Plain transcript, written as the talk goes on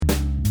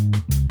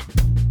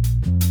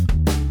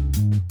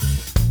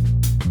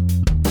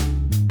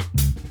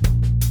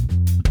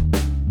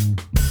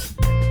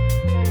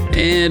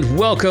And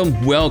welcome.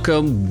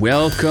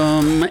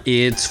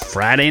 It's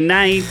Friday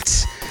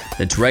night.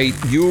 That's right.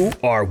 You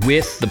are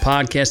with the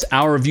podcast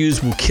Our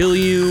Reviews Will Kill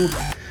You,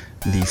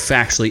 the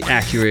factually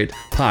accurate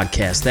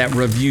podcast that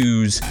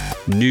reviews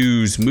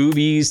news,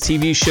 movies,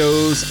 TV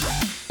shows,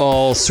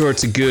 all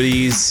sorts of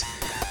goodies.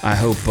 I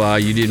hope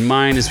you didn't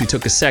mind as we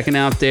took a second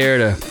out there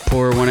to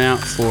pour one out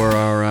for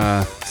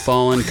our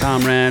fallen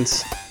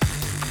comrades,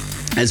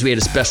 as we had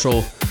a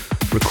special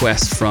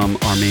request from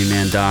our main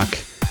man Doc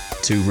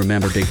to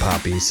remember Big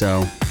Papi.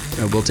 So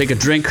we'll take a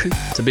drink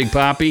to Big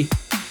Papi.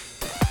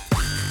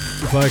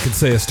 If I could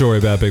say a story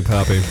about Big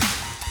Papi,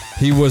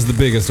 he was the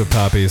biggest of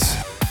poppies.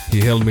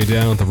 He held me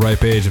down at the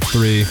ripe age of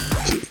 3,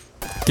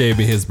 gave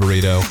me his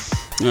burrito.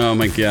 Oh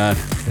my God.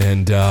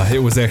 And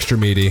it was extra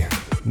meaty,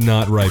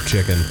 not ripe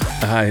chicken.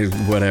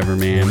 Whatever,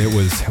 man. And it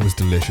was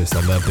delicious.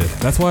 I loved it.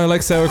 That's why I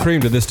like sour cream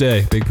to this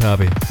day. Big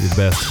Papi, you're the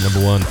best,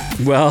 number one.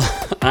 Well,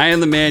 I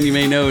am the man you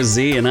may know as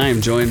Z, and I am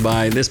joined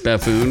by this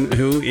buffoon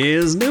who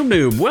is Noob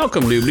Noob.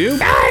 Welcome, Noob Noob.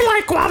 I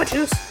like guava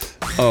juice.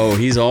 Oh,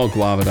 he's all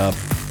guava'd up.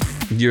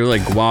 You're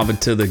like guava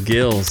to the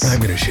gills.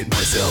 I'm gonna shit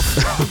myself.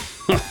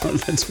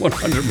 That's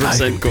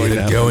 100% going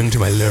to happen. Going to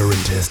my lower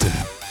intestine.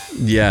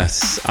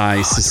 Yes,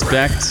 I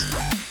suspect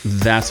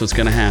that's what's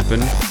going to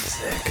happen.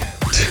 Sick.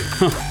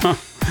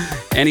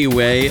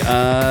 Anyway,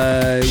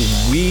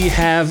 we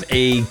have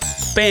a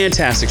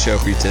fantastic show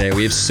for you today.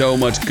 We have so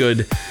much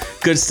good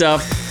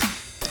stuff.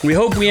 We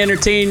hope we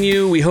entertain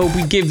you. We hope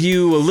we give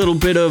you a little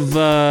bit of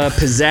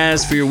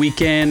pizzazz for your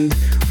weekend.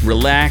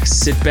 Relax,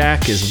 sit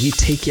back as we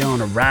take you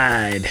on a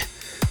ride.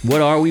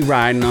 What are we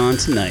riding on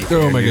tonight?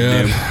 Oh my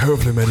God.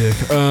 Hopefully my dick.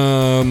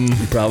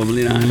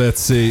 Probably not.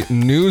 Let's see.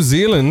 New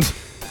Zealand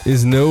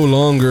is no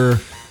longer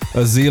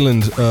a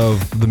Zealand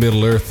of the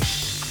Middle Earth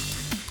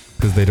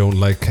because they don't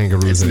like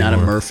kangaroos anymore. It's not a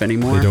Murph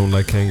anymore? They don't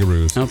like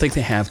kangaroos. I don't think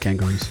they have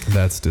kangaroos.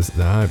 That's just...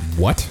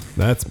 what?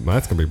 That's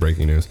going to be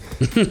breaking news.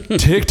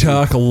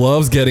 TikTok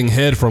loves getting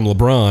head from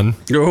LeBron.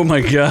 Oh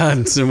my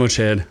God, so much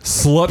head.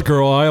 Slut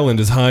Girl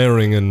Island is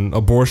hiring an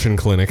abortion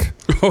clinic.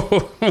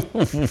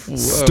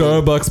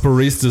 Starbucks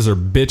baristas are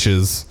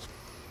bitches.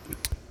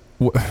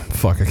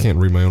 Fuck, I can't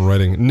read my own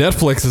writing.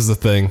 Netflix is the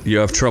thing. You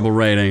have trouble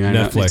writing. I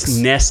Netflix. Know.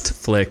 It's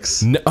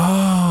Nestflix.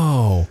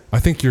 Oh, I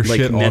think your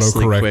shit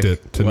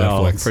auto-corrected to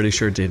well, Netflix. I'm pretty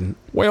sure it didn't.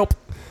 Welp.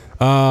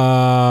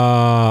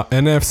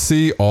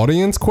 NFC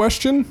audience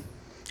question?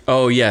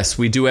 Oh, yes.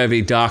 We do have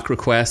a Doc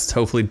request.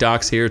 Hopefully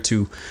Doc's here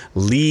to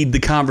lead the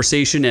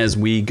conversation as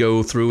we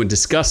go through and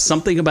discuss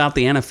something about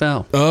the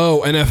NFL.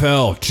 Oh,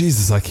 NFL.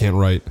 Jesus, I can't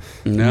write.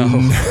 No.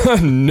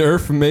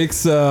 Nerf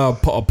makes a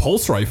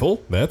pulse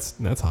rifle. That's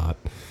hot.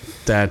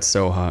 That's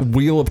so hot.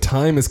 Wheel of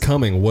Time is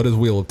coming. What is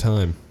Wheel of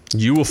Time?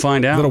 You will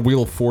find out. Is that a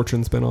Wheel of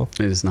Fortune spinoff?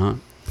 It is not.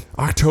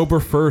 October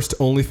 1st,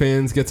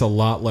 OnlyFans gets a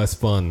lot less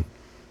fun.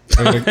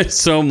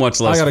 So much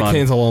less fun. I gotta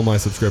cancel all my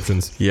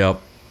subscriptions. Yep.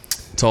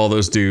 To all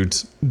those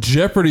dudes.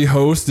 Jeopardy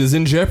host is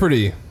in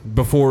jeopardy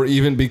before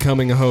even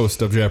becoming a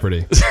host of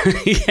Jeopardy.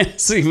 He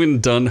hasn't even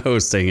done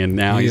hosting, and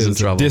now he's in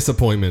trouble.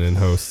 Disappointment in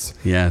hosts.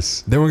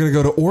 Yes. Then we're going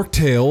to go to Orc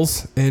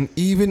Tales and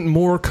even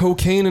more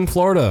cocaine in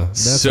Florida.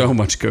 That's so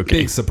much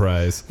cocaine. Big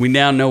surprise. We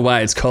now know why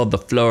it's called the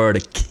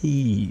Florida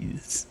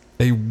Keys.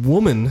 A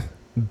woman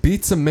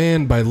beats a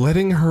man by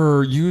letting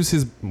her use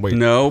his... Wait.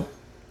 No.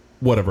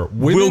 Whatever.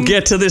 We'll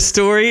get to this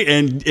story,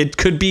 and it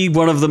could be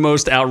one of the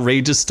most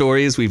outrageous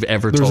stories we've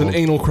ever told. There's an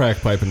anal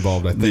crack pipe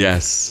involved, I think.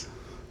 Yes.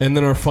 And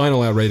then our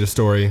final outrageous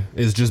story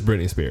is just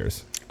Britney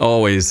Spears.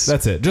 Always.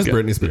 That's it. Just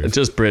Britney Spears.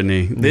 Just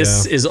Britney.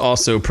 This is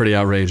also pretty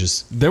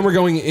outrageous. Then we're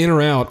going in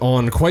or out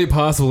on quite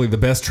possibly the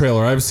best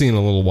trailer I've seen in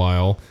a little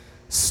while.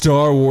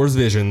 Star Wars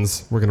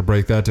Visions. We're going to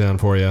break that down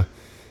for you.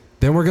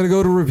 Then we're going to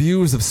go to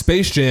reviews of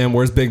Space Jam.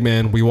 Where's Big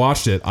Man? We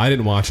watched it. I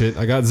didn't watch it.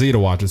 I got Z to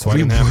watch it, so I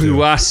didn't have to. We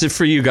watched it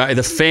for you guys.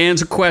 The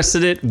fans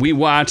requested it.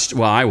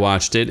 I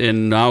watched it,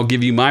 and I'll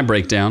give you my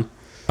breakdown.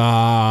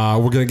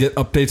 We're going to get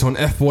updates on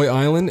F-Boy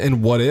Island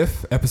and What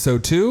If,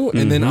 Episode 2.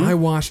 And then I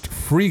watched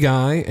Free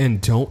Guy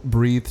and Don't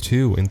Breathe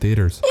 2 in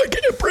theaters. I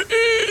can't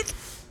breathe.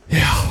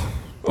 Yeah.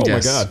 Oh,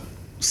 yes. my God.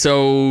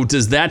 So,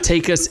 does that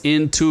take us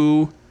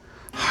into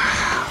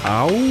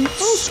housekeeping?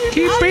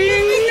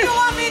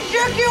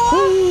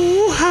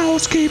 Ooh,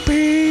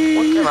 housekeeping.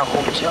 What kind of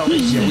hotel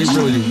is Yeah, we this?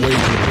 really do way too many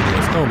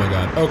videos. Oh, my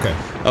God.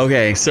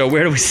 Okay, so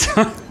where do we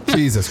start?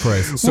 Jesus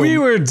Christ. So we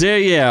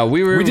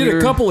did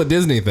a couple of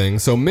Disney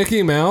things. So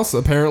Mickey Mouse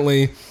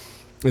apparently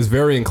is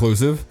very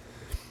inclusive.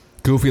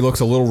 Goofy looks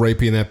a little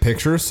rapey in that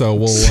picture, so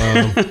we'll...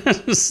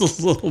 just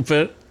a little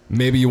bit.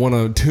 Maybe you want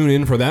to tune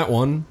in for that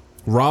one.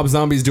 Rob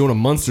Zombie's doing a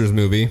Munsters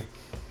movie.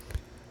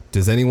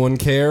 Does anyone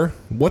care?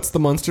 What's the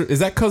Munster? Is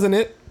that Cousin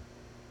It?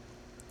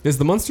 Is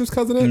the Munsters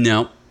Cousin It?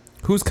 No.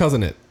 Who's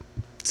Cousin It?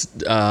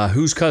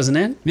 Who's Cousin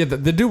It? Yeah,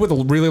 the dude with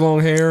the really long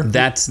hair.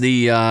 That's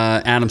the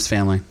Addams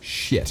Family.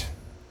 Shit.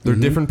 They're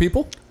different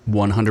people?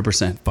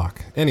 100%.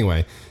 Fuck.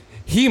 Anyway,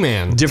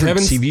 He-Man. Different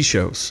TV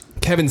shows.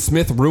 Kevin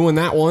Smith ruined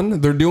that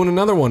one. They're doing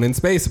another one in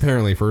space,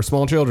 apparently, for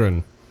small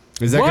children.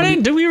 Is that gonna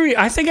be, Did we?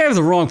 I think I have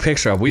the wrong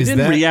picture up. We Is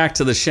didn't that- react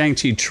to the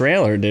Shang-Chi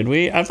trailer, did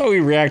we? I thought we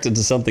reacted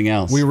to something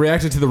else. we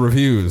reacted to the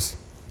reviews.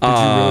 Did you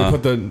really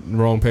put the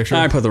wrong picture?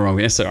 I put the wrong.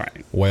 It's all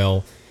right.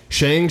 Well,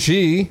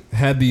 Shang-Chi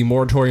had the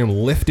moratorium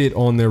lifted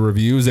on their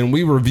reviews, and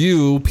we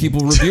review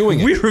people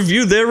reviewing it. We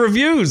review their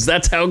reviews.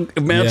 That's how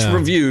much Yeah.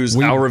 reviews.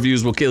 Our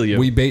reviews will kill you.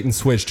 We bait and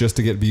switch just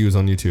to get views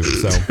on YouTube.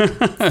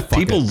 So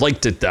People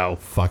liked it though.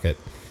 fuck it.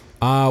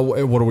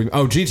 What are we?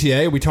 Oh,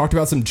 GTA. We talked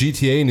about some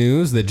GTA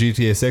news that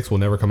GTA 6 will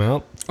never come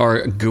out,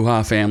 Our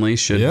Guha family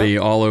should Yeah. be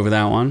all over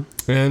that one.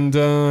 and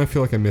I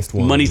feel like I missed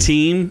one. Money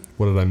Team,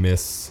 What did I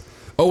miss?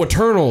 Oh,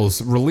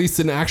 Eternals released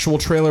an actual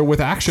trailer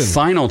with action.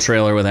 final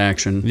trailer with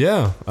action.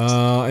 Yeah,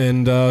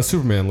 and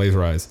Superman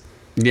Laser Eyes.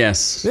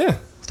 Yes. Yeah.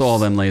 With all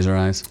them laser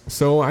eyes.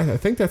 So I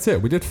think that's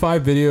it. We did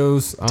 5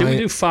 videos. Did we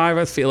do 5?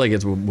 I feel like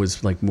it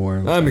was like more.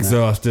 I'm than that.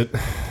 exhausted.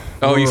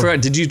 Oh, you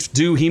forgot. Did you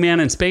do He-Man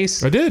in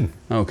space? I did.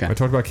 Okay. I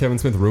talked about Kevin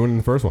Smith ruining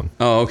the first one.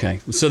 Oh, okay.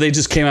 So they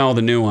just came out with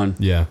a new one.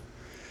 Yeah.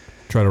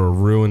 Try to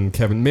ruin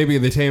Kevin. Maybe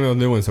they came out with a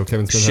new one so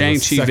Kevin Smith has a Shang-Chi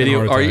second video.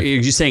 heart Are attack.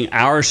 you saying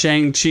our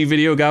Shang-Chi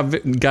video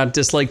got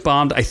dislike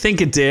bombed? I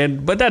think it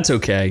did, but that's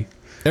okay.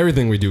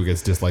 Everything we do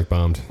gets dislike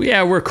bombed.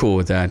 Yeah, we're cool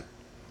with that.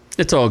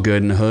 It's all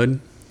good in the hood.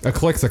 A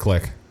click's a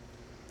click.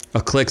 A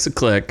click's a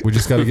click. We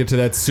just got to get to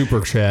that super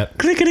chat.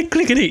 Clickety,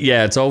 clickety.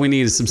 Yeah, it's all we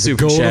need is some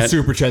super Go to chat.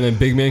 super chat, and then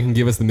Big Man can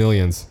give us the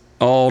millions.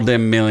 All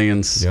them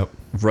millions. Yep.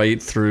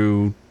 Right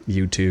through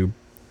YouTube.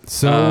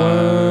 So,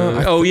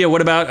 Oh yeah,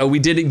 what about? We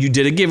did it. You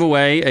did a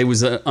giveaway. It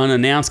was an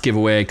unannounced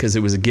giveaway because it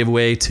was a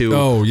giveaway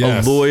to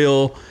yes. a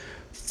loyal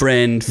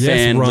friend,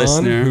 fan, Ron,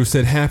 listener. who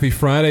said Happy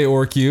Friday,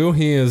 OrcU.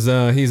 He is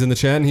he's in the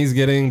chat and he's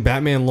getting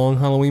Batman Long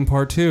Halloween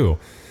Part 2.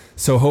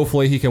 So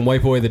hopefully he can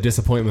wipe away the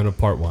disappointment of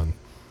Part 1.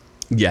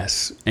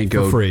 Yes, and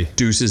go free.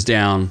 deuces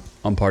down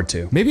on Part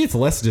 2. Maybe it's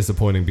less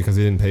disappointing because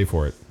he didn't pay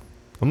for it.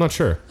 I'm not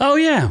sure. Oh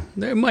yeah,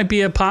 there might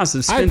be a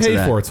positive spin I to paid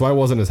that. for it, so I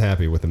wasn't as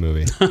happy with the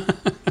movie.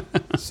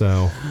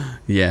 So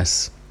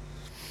Yes.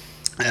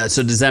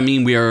 So does that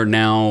mean we are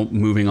now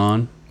moving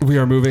on? we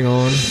are moving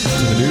on to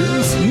the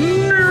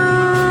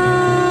news.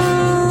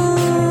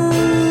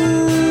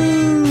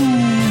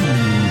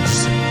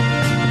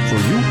 For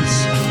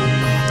use.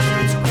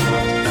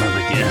 Oh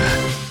my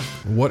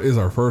god. What is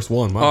our first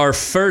one? Wow. Our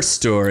first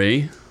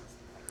story.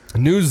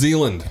 New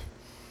Zealand.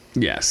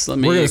 Yes, let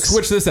me. We're going to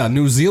switch this out.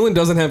 New Zealand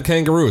doesn't have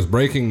kangaroos.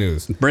 Breaking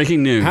news.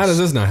 Breaking news. How does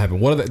this not happen?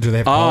 What are they, do they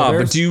have polar but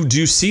bears? do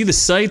you see the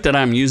site that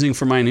I'm using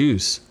for my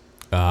news?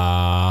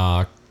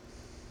 What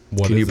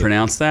Can you is it?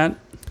 pronounce that?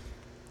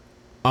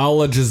 Al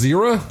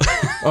Jazeera?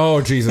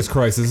 Oh, Jesus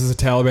Christ. Is this a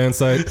Taliban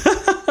site?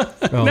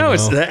 Oh, No,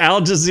 it's the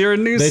Al Jazeera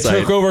news They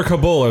site. took over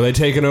Kabul. Are they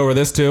taking over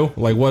this too?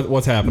 Like,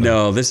 what's happening?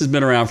 No, this has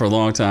been around for a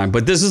long time,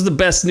 but this is the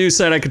best news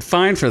site I could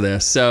find for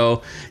this.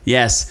 So,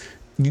 yes,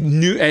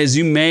 as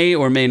you may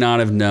or may not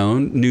have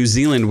known, New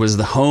Zealand was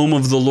the home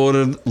of the Lord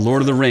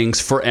of the Rings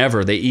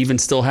forever. They even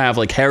still have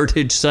like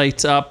heritage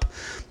sites up,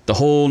 the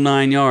whole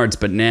 9 yards.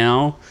 But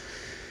now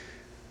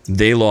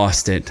they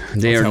lost it.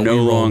 They That's are how no we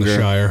roll in longer. the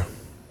Shire.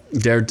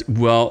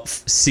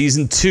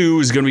 Season 2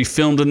 is going to be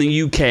filmed in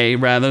the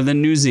UK rather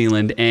than New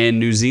Zealand, and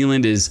New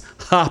Zealand is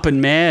hopping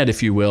mad,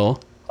 if you will,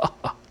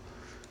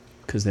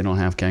 because they don't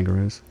have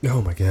kangaroos.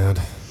 Oh, my God.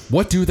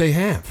 What do they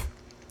have?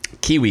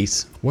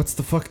 Kiwis. What's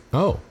the fuck?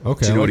 Oh,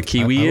 okay. Do you know I what a like-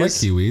 kiwi I like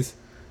is? kiwis.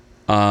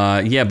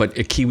 Yeah, but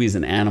a kiwi is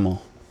an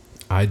animal.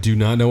 I do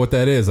not know what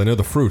that is. I know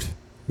the fruit.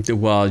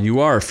 Well,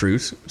 you are a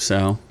fruit,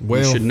 so you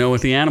Well- should know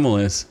what the animal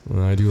is.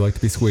 I do like to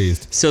be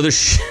squeezed. So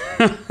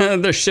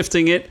they're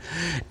shifting it,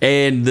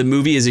 and the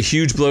movie is a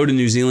huge blow to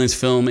New Zealand's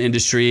film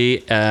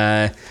industry.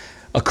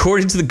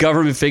 According to the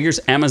government figures,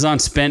 Amazon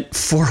spent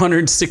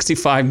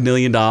 $465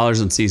 million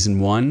on season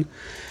 1,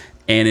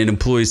 and it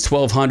employs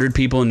 1,200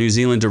 people in New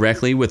Zealand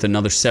directly, with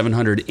another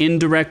 700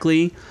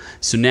 indirectly.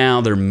 So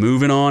now they're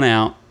moving on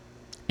out,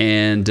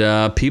 and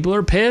people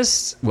are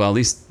pissed. Well, at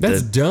least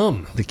That's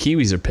dumb. the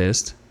Kiwis are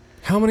pissed.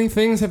 How many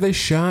things have they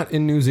shot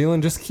in New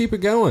Zealand? Just keep it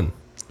going.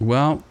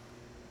 Well,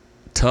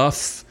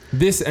 tough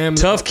This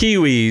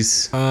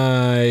Kiwis.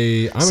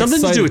 I'm Something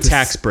to excited do with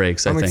tax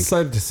breaks, I I'm think.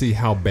 excited to see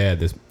how bad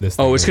this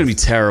Oh, thing it's going to be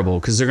is. terrible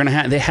because they're going to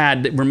have. They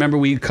had. Remember,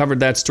 we covered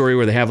that story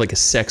where they have like a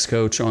sex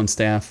coach on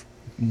staff,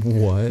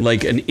 What?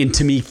 like an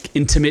intimacy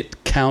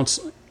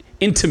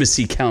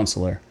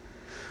counselor,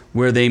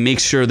 where they make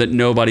sure that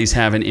nobody's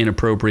having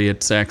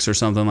inappropriate sex or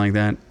something like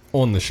that.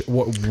 On the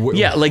what,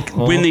 Yeah, like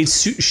huh? when they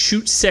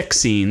shoot sex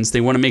scenes,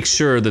 they want to make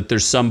sure that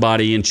there's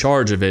somebody in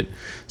charge of it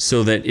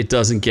so that it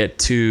doesn't get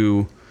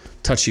too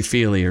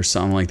touchy-feely or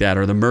something like that,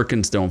 or the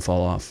merkins don't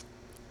fall off.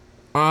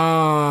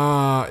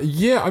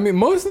 Yeah, I mean,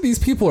 most of these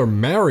people are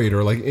married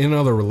or like in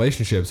other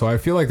relationships, so I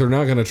feel like they're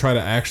not going to try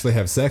to actually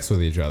have sex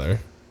with each other.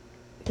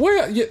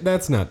 Well, yeah,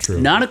 that's not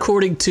true. Not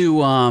according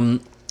to.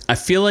 I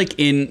feel like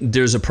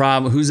there's a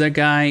problem. Who's that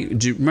guy?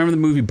 Do you remember the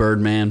movie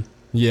Birdman?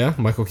 Yeah,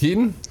 Michael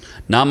Keaton?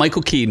 Not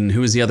Michael Keaton.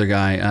 Who was the other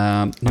guy?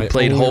 Who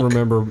played I only Hulk?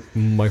 remember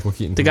Michael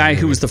Keaton. The guy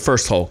who was the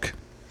first Hulk.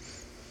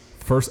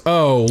 first.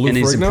 Oh, Lou And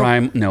he's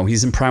Ferrigno?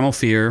 he's in Primal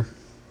Fear.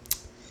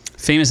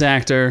 famous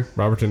actor.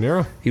 Robert De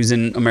Niro. He was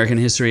in American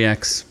History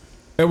X.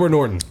 Edward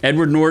Norton.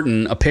 Edward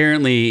Norton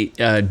apparently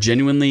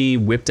genuinely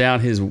whipped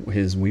out his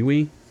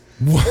wee-wee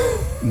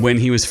when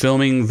he was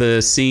filming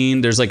the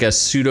scene. There's like a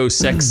pseudo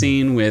sex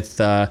scene with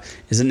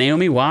is it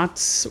Naomi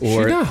Watts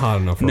or She's not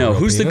hot enough for no? a real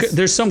Who's penis.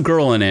 there's some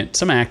girl in it,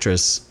 some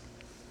actress.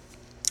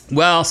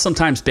 Well,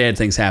 sometimes bad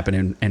things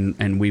happen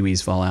and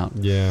wee-wees fall out.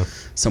 Yeah.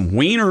 Some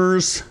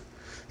wieners.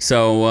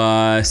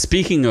 So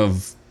speaking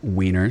of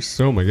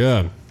wieners, Oh my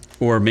God.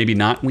 or maybe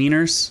not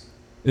wieners.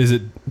 Is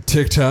it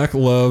TikTok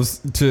loves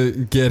to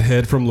get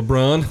head from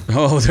LeBron?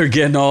 Oh, they're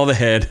getting all the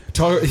head.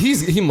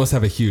 He must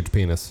have a huge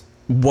penis.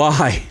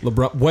 Why?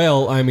 LeBron.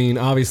 Well, I mean,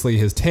 obviously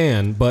his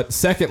tan, but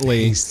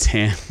secondly, He's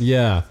tan.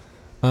 yeah,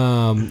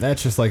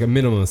 that's just like a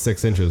minimum of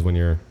 6 inches when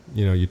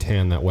you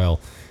tan that well.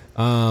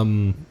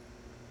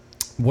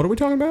 What are we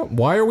talking about?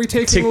 Why are we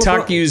taking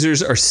TikTok LeBron?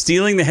 users are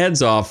stealing the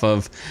heads off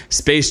of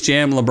Space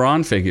Jam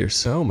LeBron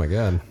figures. Oh my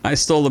God. I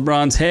stole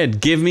LeBron's head.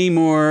 Give me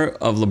more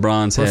of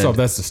LeBron's First head. off,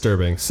 that's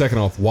disturbing. Second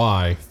off,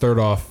 why? Third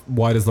off,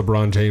 why does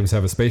LeBron James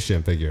have a Space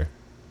Jam figure?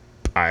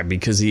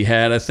 Because he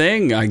had a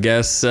thing, I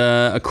guess,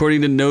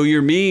 according to Know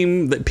Your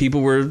Meme, that people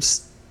were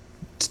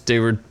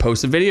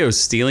posting videos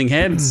stealing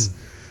heads.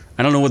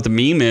 I don't know what the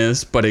meme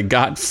is, but it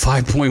got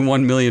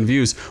 5.1 million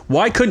views.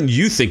 Why couldn't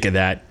you think of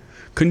that?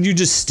 Couldn't you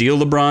just steal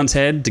LeBron's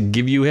head to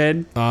give you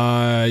head?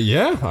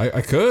 Yeah,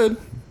 I could.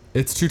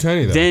 It's too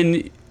tiny though.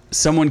 Then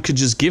someone could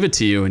just give it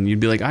to you and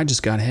you'd be like, I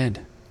just got head.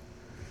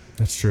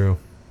 That's true.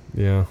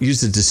 Yeah.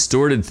 Used a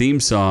distorted theme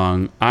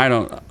song.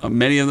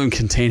 Many of them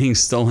containing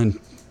stolen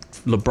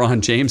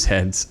LeBron James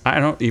heads. I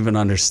don't even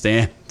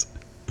understand.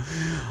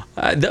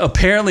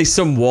 Apparently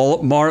some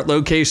Walmart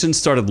locations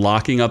started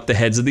locking up the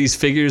heads of these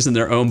figures in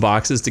their own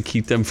boxes to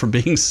keep them from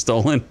being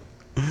stolen.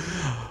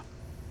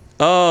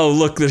 Oh,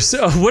 look,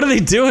 what are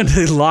they doing?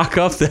 They lock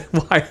up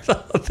why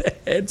the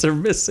heads are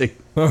missing.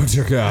 Oh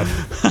dear God.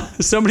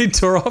 Somebody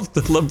tore off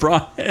the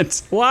LeBron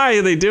heads. Why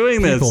are they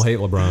doing this? People hate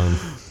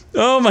LeBron.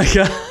 Oh my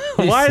God.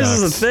 Why is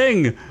this a sucks.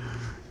 thing?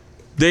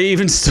 They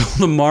even stole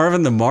the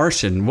Marvin the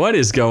Martian. What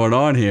is going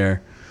on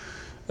here?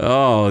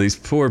 Oh, these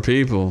poor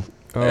people.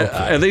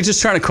 Okay. Are they just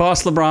trying to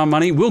cost LeBron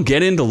money? We'll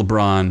get into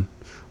LeBron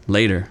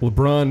later.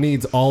 LeBron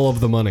needs all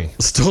of the money.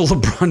 Stole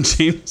LeBron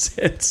James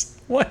heads.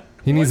 What?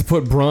 He needs to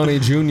put Bronny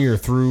Jr.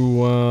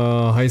 through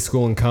high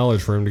school and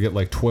college for him to get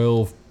like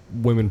 12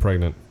 women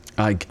pregnant.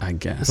 I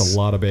guess. That's a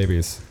lot of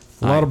babies.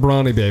 A lot of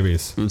Bronny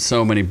babies.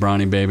 So many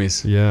Bronny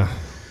babies. Yeah.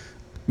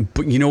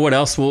 But you know what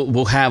else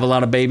will have a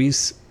lot of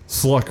babies?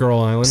 Slut Girl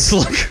Island.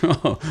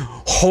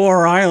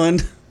 Whore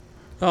Island.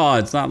 Oh,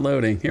 it's not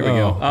loading. Here we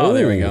go. Oh,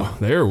 there we go.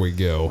 There we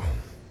go.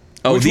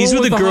 Oh, Which these one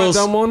were was the girls.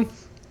 hot dumb one?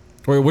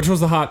 Wait, which was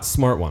the hot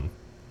smart one?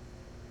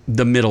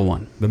 The middle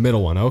one. The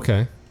middle one.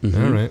 Okay.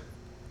 Mm-hmm. All right.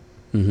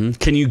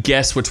 Can you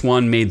guess which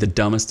one made the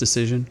dumbest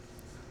decision?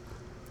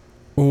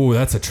 Ooh,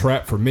 that's a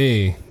trap for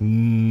me.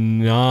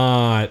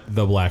 Not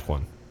the black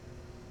one.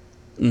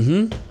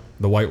 Mm-hmm.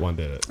 The white one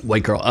did it.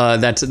 White girl.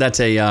 That's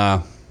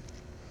a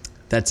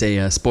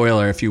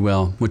spoiler, if you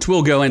will, which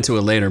we'll go into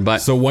it later. But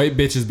So white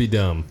bitches be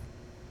dumb.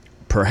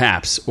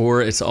 perhaps,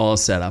 or it's all a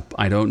setup.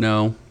 I don't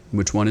know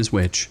which one is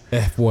which.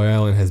 F-Boy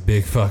Island has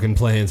big fucking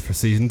plans for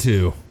season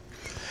 2.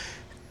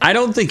 I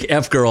don't think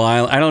F Girl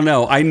Island. I don't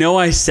know. I know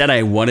I said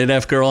I wanted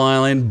F Girl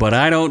Island, but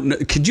I don't know.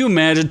 Could you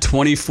imagine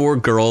 24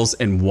 girls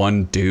and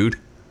one dude,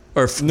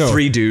 or No.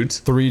 3 dudes?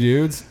 3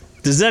 dudes?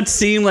 Does that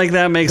seem like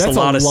that makes That's a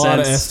lot of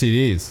sense? of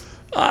STDs.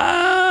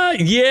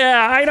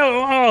 Yeah, I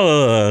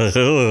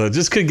don't.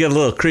 Just could get a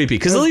little creepy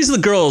because at least the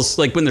girls,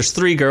 like when there's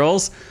 3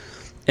 girls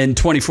and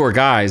 24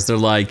 guys, they're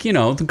like,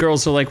 the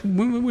girls are like, we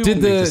won't Did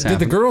make this the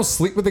happen. girls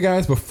sleep with the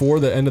guys before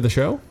the end of the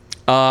show?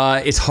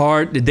 It's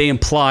hard. They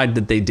implied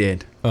that they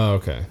did. Oh,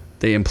 okay.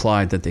 They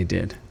implied that they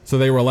did. So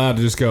they were allowed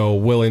to just go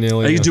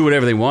willy-nilly. They could do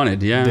whatever they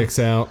wanted. Yeah. Dicks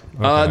out.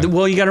 Okay.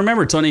 Well, you got to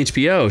remember it's on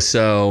HBO,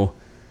 so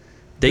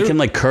they can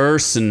like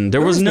curse, and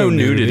there was no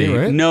nudity.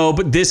 right? No,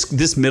 but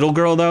this middle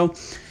girl though,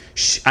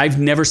 I've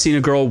never seen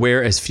a girl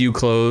wear as few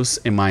clothes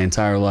in my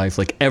entire life.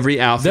 Like every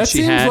outfit That she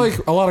seems had,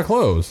 like a lot of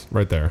clothes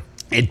right there.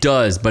 it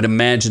does, but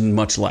imagine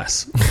much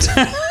less.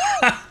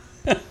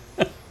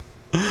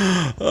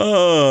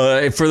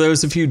 For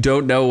those of you who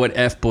don't know what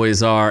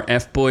F-boys are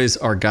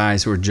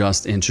guys who are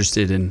just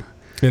interested in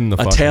In the a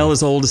fucking, tale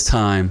as old as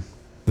time.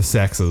 the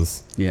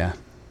sexes. Yeah.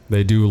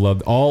 They do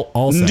love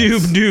all sex.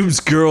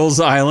 Noobs Girls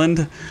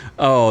Island.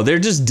 Oh, they're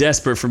just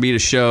desperate for me to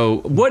show.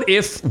 What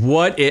if,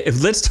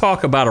 let's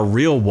talk about a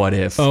real what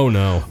if. Oh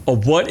no. A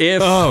what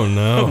if. Oh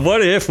no.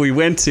 What if we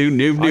went to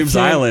Noobs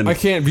Island? I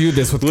can't view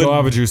this with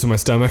guava juice in my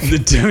stomach. The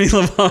Demi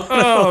Lovato.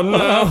 Oh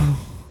no.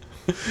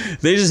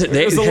 There's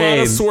There's a lot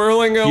of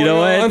swirling going on. You know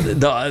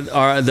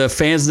what? The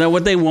fans know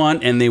what they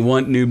want, and they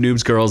want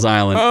Noobs Girls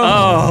Island.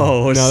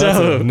 Oh,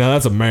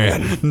 that's a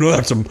man. No,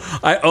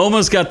 I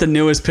almost got the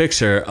newest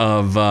picture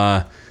of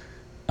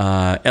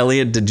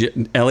Elliot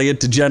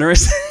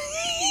DeGeneres.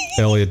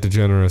 Elliot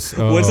DeGeneres.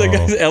 Oh. What's that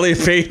guy? Elliot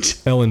Page.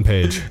 Ellen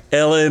Page.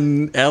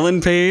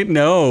 Ellen Page.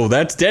 No,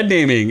 that's dead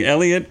naming.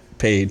 Elliot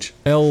page.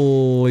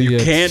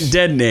 Elliot. Can't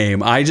dead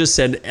name. I just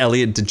said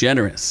Elliot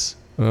DeGeneres.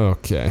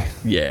 Okay.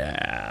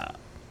 Yeah.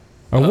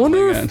 I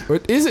wonder my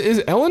if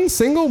is Ellen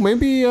single?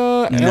 Maybe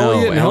Elliot and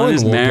Ellen Helen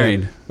is will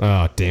married.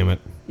 Oh, damn it.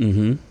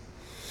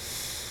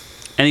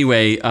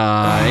 Anyway,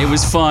 it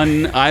was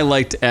fun. I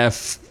liked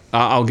F.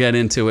 I'll get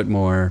into it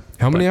more.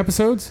 How many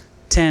episodes?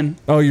 10.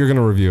 Oh, you're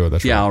gonna review it.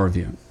 That's Yeah, right. I'll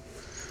review it.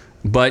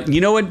 But you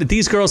know what?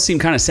 These girls seem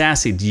kind of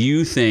sassy. Do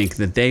you think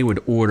that they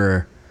would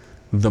order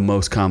the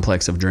most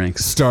complex of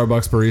drinks?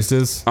 Starbucks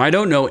baristas. I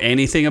don't know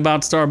anything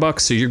about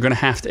Starbucks, so you're going to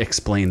have to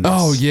explain this.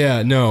 Oh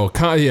yeah, no,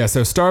 yeah.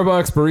 So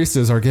Starbucks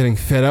baristas are getting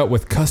fed up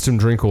with custom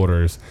drink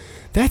orders.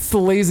 That's the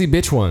lazy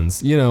bitch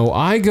ones. You know,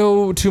 I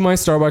go to my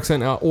Starbucks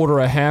and order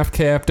a half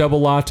cap double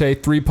latte,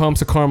 3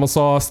 pumps of caramel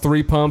sauce,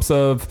 3 pumps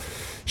of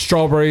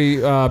strawberry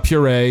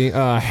puree,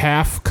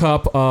 half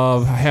cup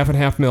of half and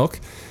half milk,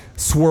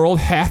 swirled,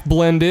 half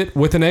blended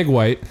with an egg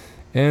white.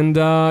 And,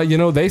 you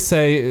know, they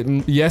say,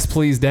 yes,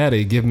 please,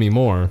 daddy, give me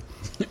more.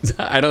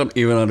 I don't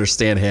even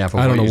understand half of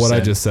I don't know you what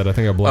said. I just said. I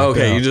think I blanked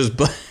Okay, out. you just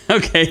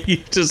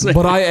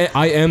But I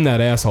am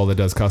that asshole that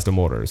does custom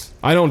orders.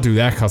 I don't do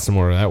that custom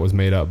order. That was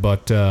made up.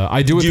 But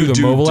I do it You through the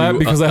do mobile do- app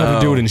because I have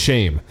to do oh. it in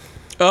shame.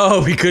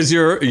 Oh, because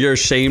you're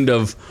ashamed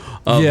of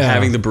Yeah.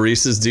 having the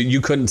baristas do.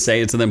 You couldn't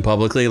say it to them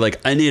publicly. Like,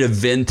 I need a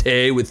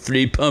venti with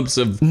 3 pumps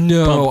of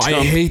No, pump I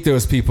chump. hate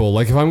those people.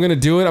 Like, if I'm going to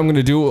do it, I'm going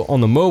to do it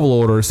on the mobile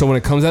order. So when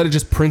it comes out, it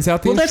just prints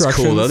out the Well, that's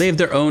instructions. cool though. They have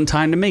their own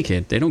time to make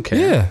it. They don't care.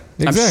 Yeah,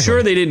 I'm exactly.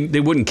 sure they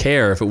wouldn't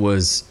care if it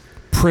was.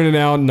 Print it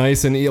out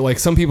nice and like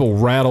some people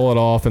rattle it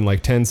off in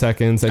like 10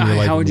 seconds. And you're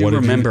like, How would you what did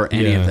remember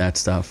any Yeah. of that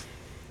stuff?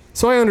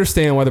 So I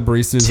understand why the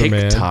baristas are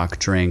mad. TikTok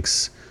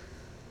drinks.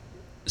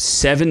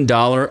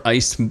 $7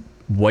 iced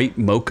white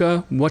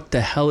mocha. What the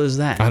hell is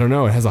that? I don't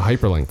know. It has a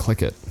hyperlink.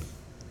 Click it.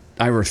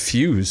 I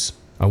refuse.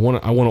 I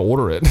want to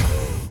order it.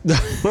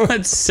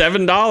 That's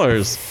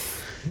 $7.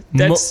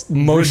 That's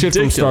most shit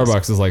from ridiculous.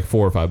 Starbucks is like $4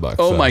 or $5.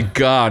 Oh so. my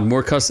God!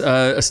 More a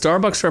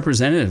Starbucks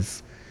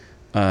representative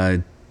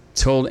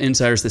told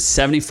insiders that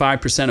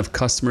 75% of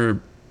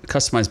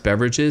customized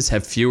beverages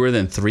have fewer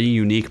than 3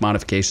 unique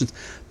modifications.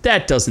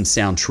 That doesn't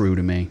sound true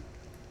to me.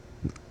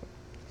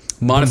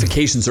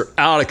 Modifications are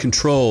out of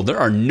control. There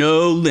are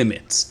no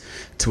limits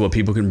to what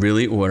people can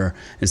really order,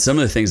 and some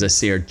of the things I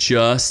see are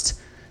just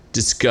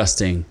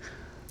disgusting.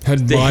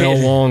 Had They-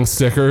 mile-long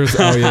stickers.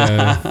 Oh,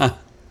 yeah.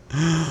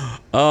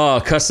 Oh,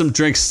 custom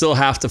drinks still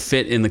have to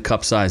fit in the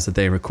cup size that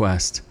they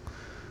request.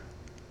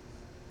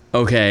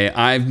 Okay,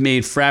 I've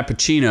made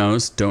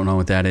frappuccinos, don't know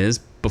what that is,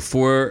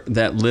 before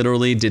that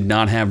literally did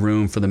not have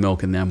room for the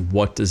milk in them.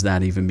 What does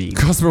that even mean?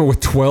 Customer with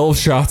 12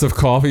 shots of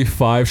coffee,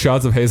 5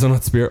 shots of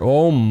hazelnut spirit.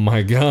 Oh,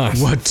 my gosh.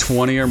 What,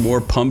 20 or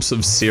more pumps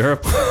of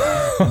syrup?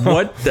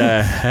 What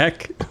the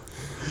heck?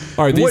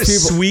 All right, these What, people...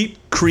 sweet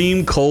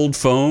cream cold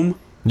foam?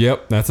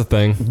 Yep, that's a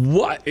thing.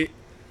 What?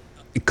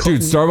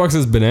 Dude, Starbucks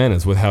is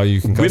bananas with how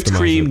you can Whipped customize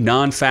cream, it.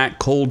 non-fat,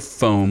 cold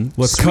foam.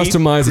 Let's sweet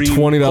customize a cream,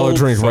 $20 cold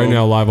drink right foam.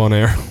 now live on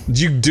air.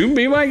 You do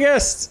be my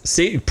guest.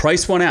 See,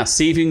 price one out.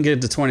 See if you can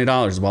get it to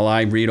 $20 while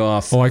I read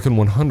off. Oh, I can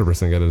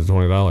 100% get it to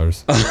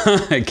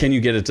 $20. Can you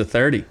get it to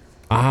 30?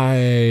 I...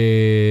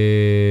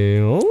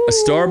 A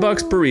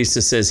Starbucks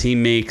barista says he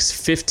makes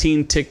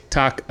 15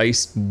 TikTok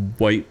iced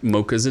white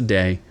mochas a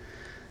day.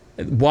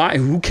 Why?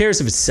 Who cares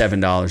if it's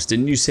 $7?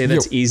 Didn't you say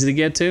that's easy to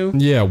get to?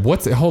 Yeah,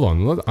 what's it? Hold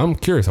on. I'm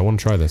curious. I want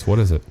to try this. What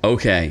is it?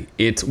 Okay,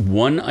 it's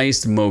 1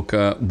 iced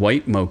mocha,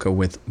 white mocha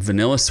with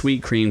vanilla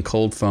sweet cream,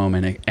 cold foam,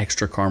 and an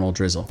extra caramel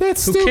drizzle.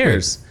 That's Who stupid.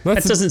 cares?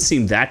 That's That doesn't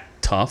seem that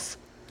tough.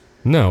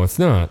 No, it's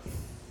not.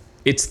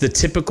 It's the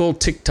typical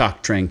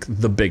TikTok drink,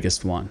 the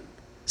biggest one.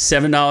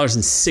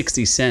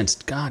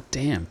 $7.60. God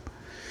damn.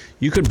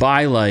 You could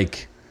buy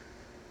like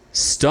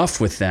stuff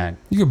with that.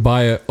 You could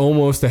buy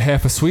almost a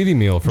half a sweetie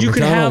meal from You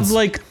could McDonald's. have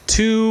like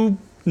 2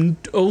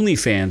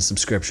 OnlyFans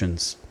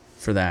subscriptions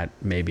for that,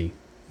 maybe.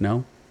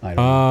 No? I don't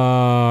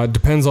know.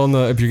 Depends on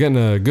if you're getting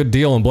a good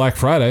deal on Black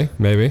Friday,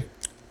 maybe.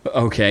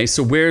 Okay,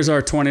 so where's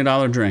our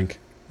 $20 drink?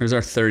 Where's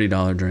our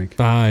 $30 drink?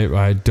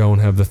 I don't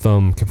have the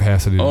thumb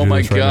capacity to Oh do my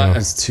this right God, now.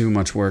 that's too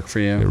much work for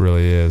you. It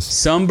really is.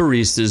 Some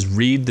baristas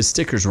read the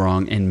stickers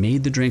wrong and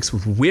made the drinks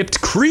with whipped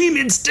cream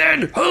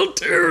instead. How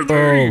dare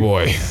they? Oh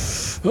boy.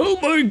 Oh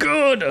my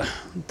God.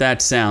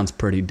 That sounds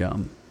pretty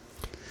dumb.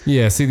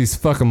 Yeah, see these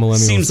fucking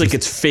millennials. Seems like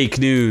just- it's fake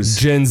news.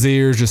 Gen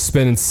Zers just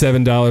spending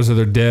 $7 of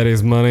their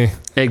daddy's money.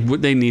 Hey,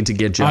 they need to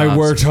get jobs. I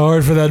worked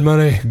hard for that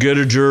money. Get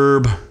a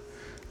gerb.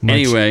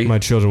 Anyway. My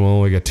children will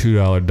only get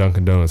 $2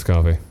 Dunkin' Donuts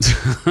coffee.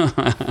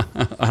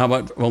 How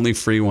about only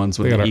free ones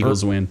when They the gotta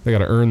Eagles earn, win? They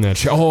gotta earn that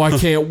shit. Oh, I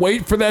can't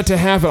wait for that to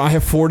happen. I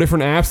have 4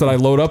 different apps that I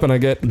load up and I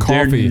get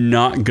coffee. They're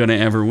not going to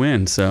ever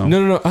win, so.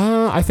 No.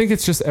 I think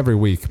it's just every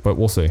week, but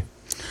we'll see.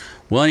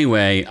 Well,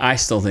 anyway, I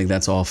still think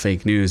that's all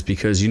fake news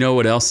because you know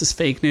what else is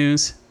fake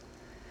news?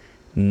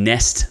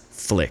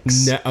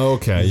 Nestflix.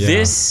 Okay, yeah.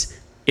 This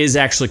is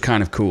actually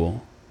kind of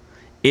cool.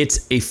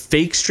 It's a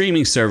fake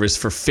streaming service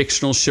for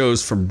fictional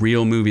shows from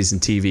real movies and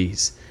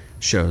TVs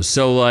shows.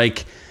 So,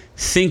 like,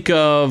 think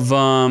of,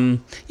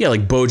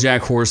 like BoJack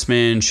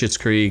Horseman, Schitt's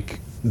Creek,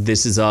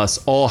 This Is Us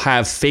all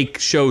have fake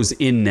shows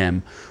in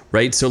them,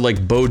 right? So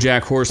like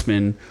BoJack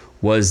Horseman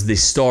was the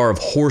star of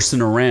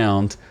Horsing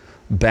Around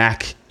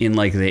back in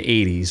like the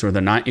 80s or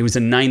it was a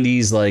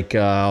 90s like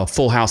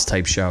Full House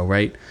type show,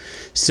 right?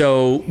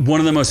 So one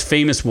of the most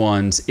famous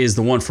ones is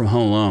the one from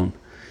Home Alone.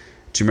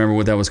 Do you remember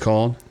what that was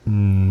called?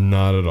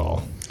 Not at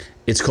all.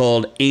 It's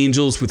called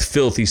Angels with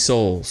Filthy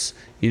Souls.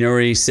 You know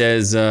where he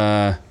says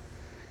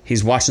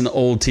he's watching the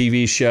old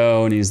TV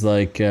show and he's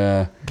like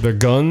the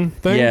gun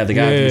thing? Yeah, the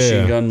guy with the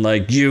machine gun,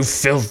 like, you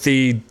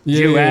filthy,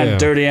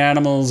 dirty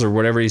animals, or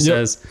whatever he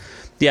says.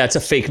 Yeah, it's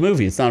a fake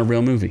movie. It's not a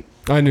real movie.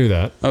 I knew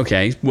that.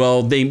 Okay,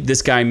 well,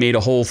 this guy made a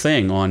whole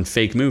thing on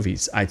fake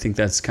movies. I think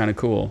that's kind of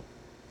cool.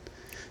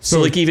 So,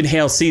 like, even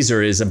Hail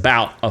Caesar is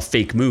about a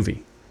fake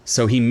movie.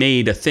 So he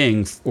made a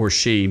thing, or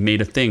she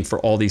made a thing for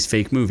all these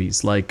fake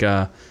movies. Like,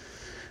 do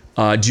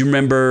you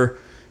remember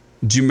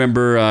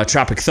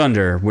Tropic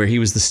Thunder, where he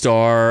was the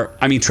star?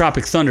 I mean,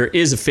 Tropic Thunder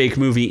is a fake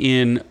movie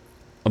in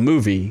a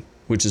movie,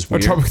 which is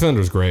weird. Tropic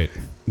Thunder is great.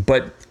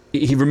 But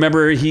he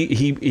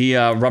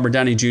Robert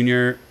Downey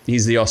Jr.,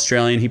 he's the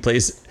Australian. He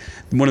plays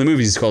one of the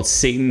movies is called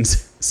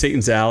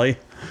Satan's Alley.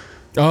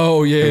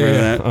 Oh,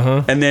 yeah.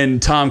 Uh-huh. And then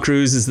Tom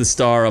Cruise is the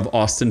star of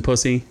Austin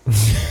Pussy.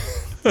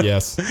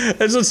 Yes.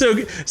 And so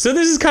this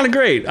is kind of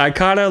great. I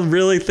kind of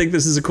really think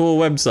this is a cool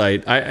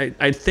website.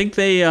 I think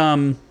they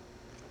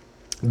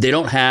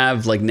don't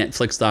have like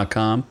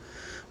Netflix.com,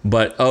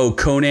 but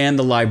Conan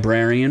the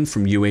Librarian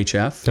from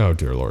UHF. Oh,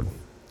 dear Lord.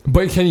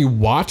 But can you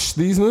watch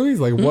these movies?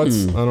 Like,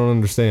 what's... I don't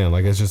understand.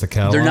 Like, it's just a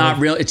catalog? They're not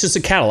real. It's just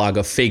a catalog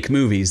of fake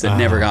movies that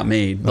never got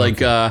made. Like,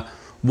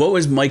 what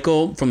was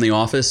Michael from The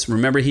Office?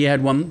 Remember he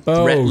had one?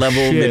 Threat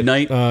Level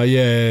Midnight?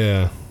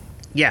 Yeah.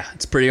 Yeah,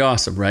 it's pretty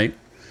awesome, right?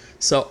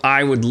 So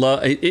I would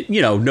love...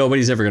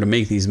 nobody's ever going to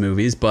make these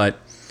movies, but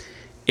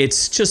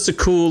it's just a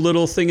cool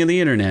little thing of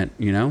the internet,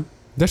 you know?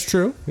 That's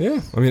true.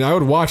 Yeah. I mean, I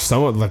would watch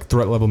some of... Like,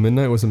 Threat Level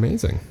Midnight was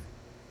amazing.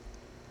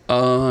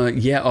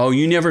 Yeah. Oh,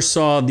 you never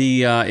saw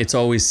the It's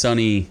Always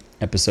Sunny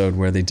episode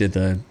where they did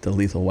the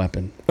Lethal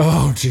Weapon.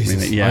 Oh,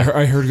 Jesus.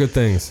 I heard good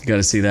things. You got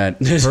to see that.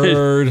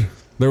 Heard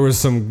there was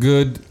some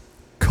good,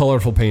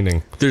 colorful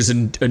painting. There's a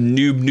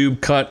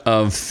noob cut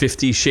of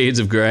 50 Shades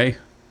of Grey.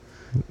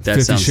 That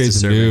 50 sounds Shades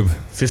disturbing. of Noob.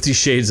 50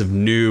 Shades of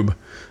Noob.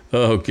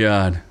 Oh,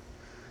 God.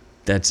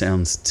 That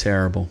sounds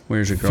terrible.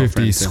 Where's your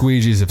girlfriend? 50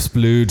 squeegees of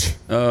splooge.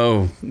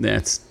 Oh,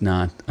 that's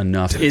not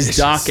enough. Delicious. Is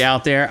Doc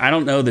out there? I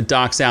don't know that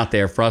Doc's out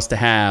there for us to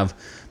have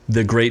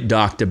the great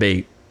Doc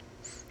debate.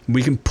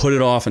 We can put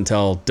it off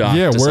until Doc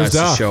decides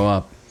to show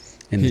up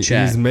in the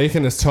chat. He's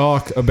making us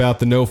talk about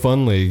the No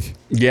Fun League.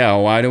 Yeah,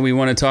 why do we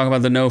want to talk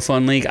about the No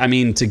Fun League? I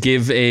mean, to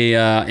give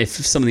if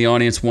some of the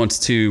audience wants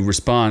to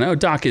respond. Oh,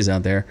 Doc is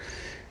out there.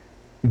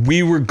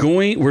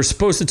 We're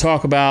supposed to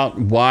talk about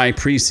why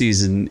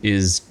preseason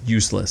is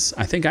useless.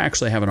 I think I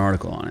actually have an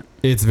article on it.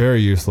 It's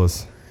very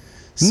useless.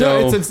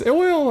 So,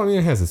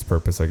 it has its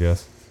purpose, I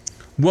guess.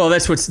 Well,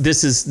 that's what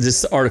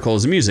this article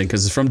is amusing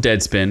because it's from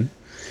Deadspin,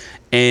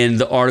 and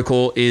the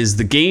article is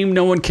the game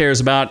no one cares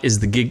about is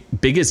the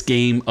biggest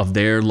game of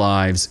their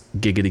lives.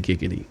 Giggity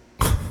giggity.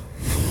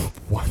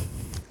 What?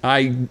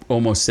 I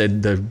almost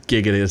said the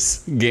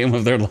giggitest game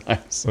of their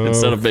lives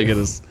instead of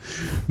bigotist.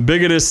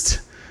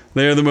 Bigotist.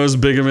 They're the most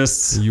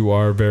bigamists. You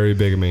are very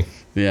bigamy.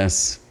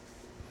 Yes.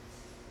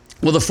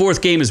 Well, the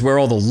fourth game is where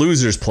all the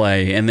losers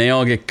play, and they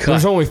all get cut.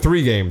 There's only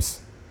 3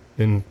 games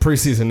in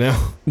preseason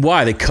now.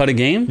 Why? They cut a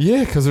game?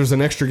 Yeah, because there's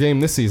an extra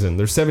game this season.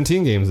 There's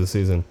 17 games this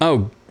season.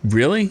 Oh,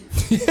 really?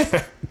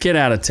 Yeah. Get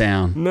out of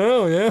town.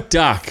 No, yeah.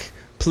 Doc,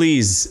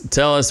 please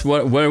tell us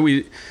what are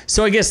we...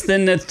 So I guess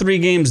then that 3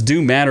 games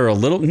do matter a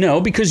little?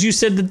 No, because you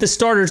said that the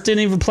starters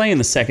didn't even play in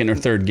the second or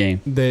third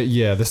game.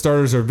 The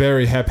starters are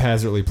very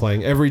haphazardly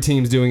playing. Every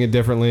team's doing it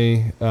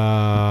differently.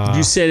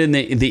 You said in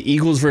the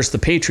Eagles versus the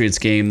Patriots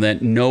game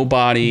that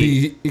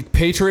nobody... The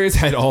Patriots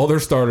had all their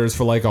starters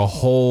for like a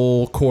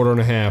whole quarter and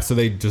a half, so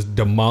they just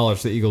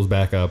demolished the Eagles'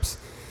 backups.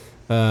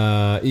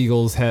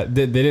 Eagles they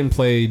didn't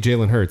play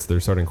Jalen Hurts, their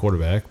starting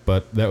quarterback,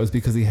 but that was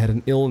because he had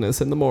an illness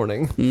in the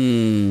morning.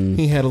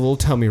 He had a little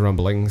tummy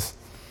rumblings.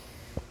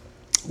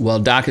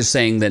 Well, Doc is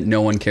saying that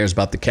no one cares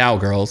about the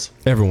Cowgirls.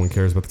 Everyone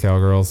cares about the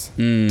Cowgirls.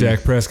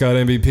 Dak Prescott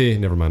MVP.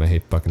 Never mind, I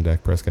hate fucking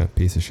Dak Prescott.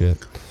 Piece of shit.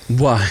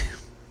 Why?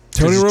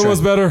 Tony Romo's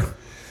better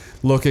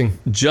looking.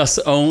 Just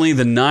only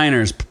the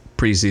Niners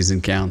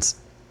preseason counts.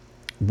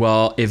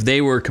 Well, if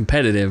they were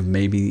competitive,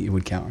 maybe it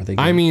would count. Are they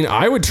good? I mean,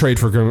 I would trade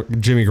for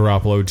Jimmy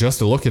Garoppolo just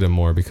to look at him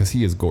more because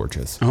he is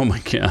gorgeous. Oh, my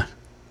God.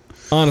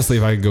 Honestly,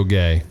 if I could go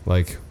gay,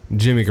 like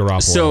Jimmy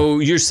Garoppolo. So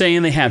you're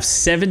saying they have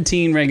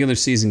 17 regular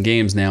season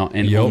games now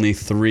and only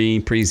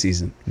 3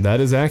 preseason.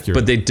 That is accurate.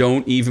 But they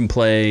don't even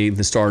play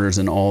the starters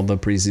in all the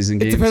preseason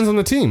games? It depends on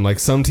the team. Like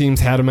some teams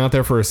had them out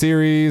there for a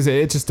series.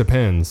 It just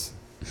depends.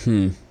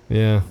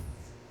 Yeah.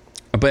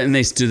 But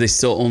do they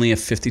still only have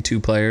 52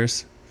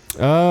 players?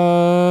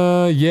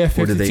 Yeah,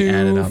 52 or did they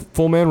add it up?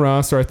 Full man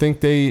roster. I think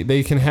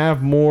they can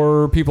have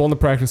more people on the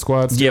practice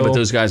squad still. Yeah, but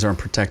those guys aren't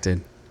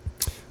protected.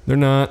 They're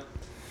not.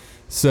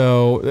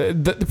 So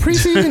the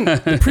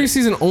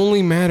preseason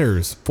only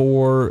matters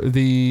for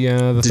the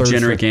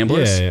degenerate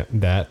gamblers. Yeah,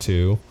 that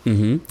too.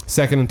 Mm-hmm.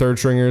 Second and third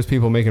stringers,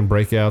 people making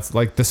breakouts.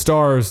 Like the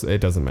stars, it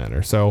doesn't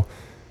matter. So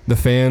the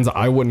fans,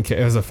 I wouldn't care.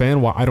 As a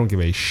fan, I don't give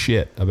a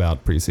shit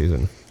about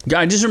preseason. Yeah,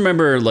 I just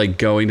remember like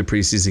going to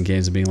preseason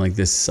games and being like,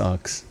 "This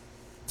sucks."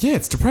 Yeah,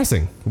 it's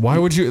depressing. Why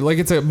would you like?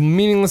 It's a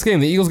meaningless game.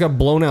 The Eagles got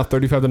blown out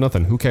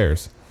 35-0. Who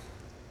cares?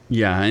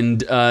 Yeah,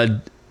 and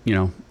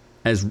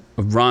as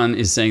Ron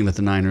is saying that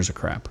the Niners are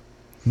crap.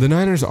 The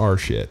Niners are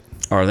shit.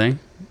 Are they?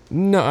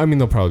 No, I mean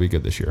they'll probably be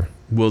good this year.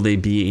 Will they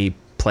be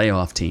a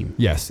playoff team?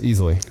 Yes,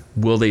 easily.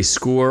 Will they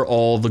score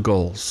all the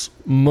goals?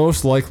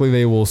 Most likely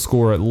they will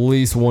score at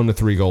least 1 to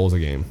 3 goals a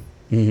game.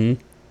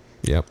 Mm-hmm.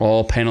 Yep.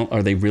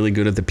 Are they really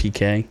good at the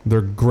PK? They're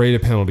great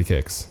at penalty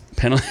kicks.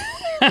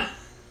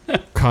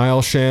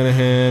 Kyle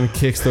Shanahan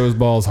kicks those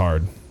balls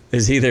hard.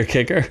 Is he their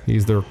kicker?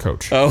 He's their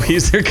coach. Oh,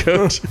 he's their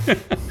coach.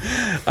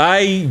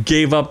 I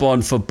gave up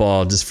on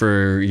football, just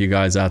for you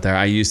guys out there.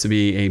 I used to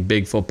be a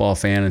big football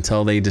fan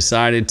until they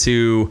decided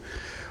to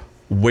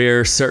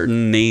wear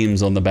certain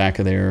names on the back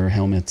of their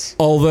helmets.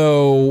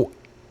 Although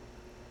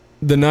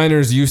the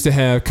Niners used to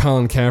have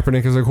Colin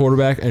Kaepernick as their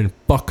quarterback, and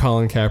fuck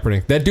Colin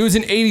Kaepernick. That dude's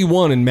an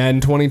 81 in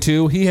Madden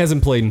 22. He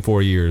hasn't played in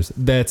 4 years.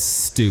 That's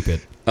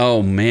stupid.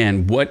 Oh,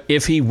 man. What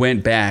if he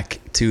went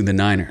back to the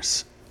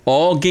Niners?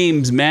 All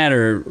games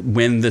matter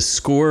when the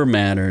score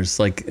matters.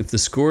 Like, if the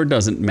score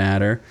doesn't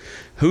matter,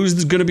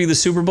 who's going to be the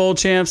Super Bowl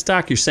champs,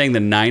 Doc? You're saying the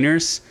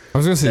Niners? I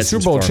was going to say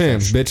Super Bowl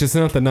champs, bitch. It's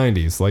not the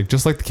 90s. Like,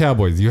 just like the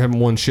Cowboys. You haven't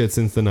won shit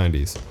since the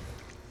 90s.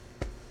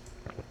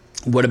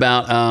 What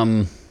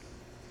about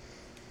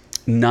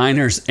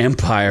Niners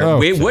Empire? Oh,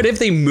 wait, what if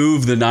they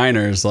move the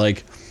Niners?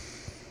 Like,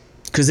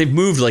 because they've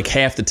moved like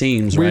half the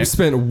teams, right? We've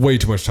spent way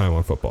too much time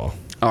on football.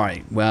 All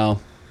right,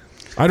 well,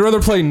 I'd rather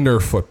play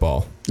Nerf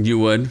football. You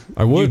would?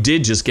 I would. You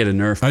did just get a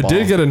Nerf ball. I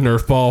did get a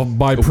Nerf ball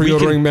by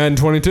pre-ordering Madden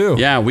 22.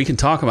 Yeah, we can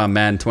talk about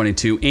Madden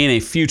 22 in a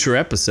future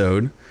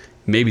episode.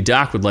 Maybe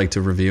Doc would like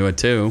to review it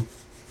too.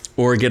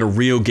 Or get a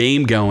real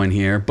game going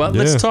here. But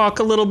let's talk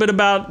a little bit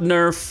about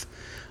Nerf.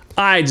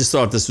 I just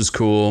thought this was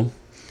cool.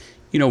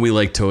 You know, we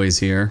like toys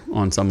here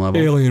on some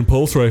level. Alien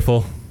Pulse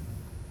Rifle.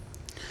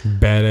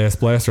 Badass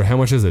blaster. How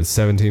much is it?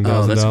 $17,000?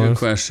 Oh, that's a good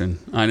question.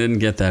 I didn't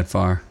get that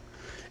far.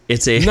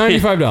 It's a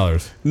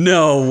 $95.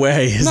 No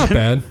way. Not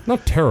bad.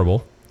 Not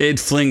terrible. It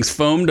flings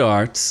foam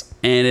darts,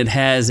 and it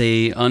has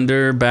a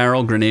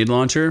under-barrel grenade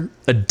launcher,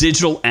 a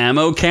digital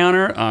ammo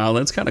counter. Oh,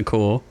 that's kind of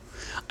cool.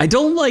 I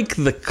don't like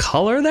the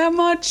color that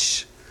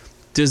much.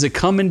 Does it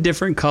come in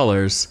different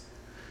colors?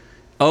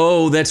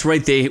 Oh, that's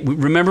right.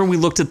 Remember we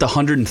looked at the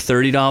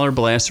 $130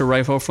 blaster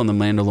rifle from the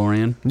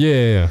Mandalorian?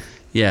 Yeah.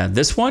 Yeah,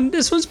 this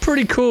one's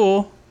pretty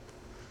cool.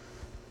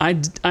 I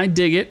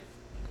dig it.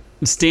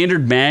 The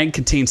standard mag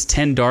contains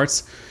 10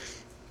 darts.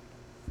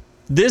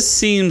 This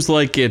seems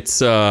like it's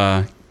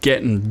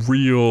getting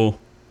real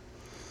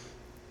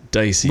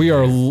dicey. We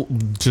are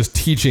just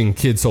teaching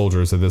kid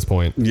soldiers at this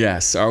point.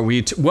 Yes. Are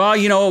we? Well,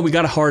 you know, we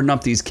got to harden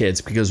up these kids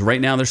because right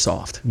now they're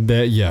soft.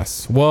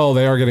 Yes. Well,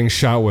 they are getting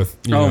shot with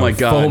my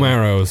God, foam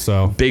arrows.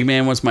 So Big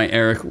Man wants my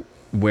Eric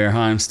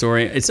Wareheim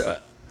story.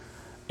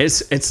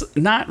 It's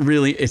not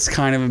really. It's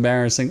kind of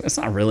embarrassing. It's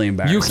not really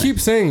embarrassing. You keep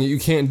saying that you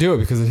can't do it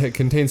because it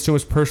contains too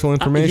much personal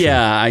information.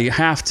 Yeah, I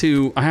have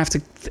to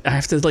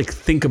like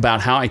think about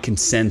how I can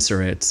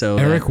censor it. So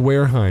Eric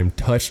Wareheim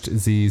touched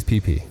Z's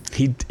PP.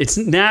 It's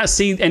not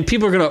and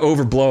people are gonna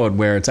overblow it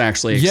where it's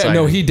actually exciting. Yeah,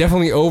 no, he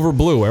definitely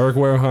overblew. Eric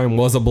Wareheim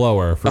was a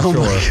blower for sure. Oh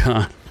my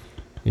God.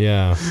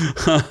 Yeah.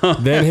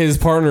 Then his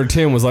partner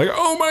Tim was like,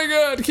 "Oh my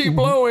God, keep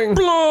blowing,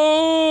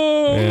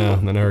 blow!" Yeah.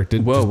 And then Eric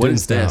did. Whoa, what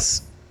is stop.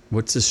 this?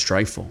 What's a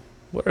Strifle?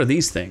 What are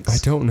these things? I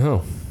don't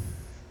know.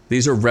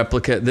 These are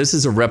replica. This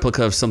is a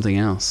replica of something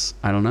else.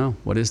 I don't know.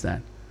 What is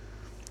that?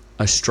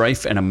 A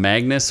Strife and a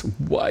Magnus?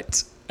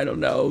 What? I don't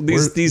know.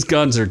 These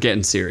guns are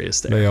getting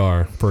serious there. They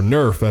are. For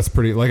Nerf, that's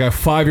pretty. Like a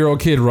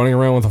 5-year-old kid running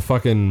around with a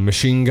fucking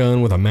machine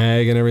gun with a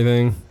mag and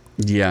everything.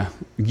 Yeah.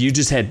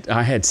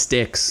 I had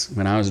sticks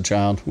when I was a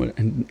child.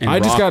 And I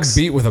just got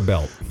beat with a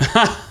belt.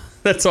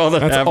 That's all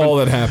that happened. That's all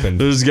that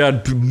happened. I just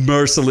got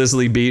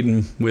mercilessly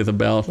beaten with a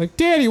belt. Like,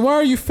 Daddy, why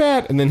are you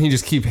fat? And then he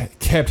just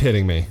kept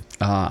hitting me.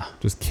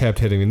 Just kept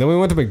hitting me. And then we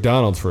went to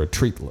McDonald's for a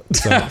treat.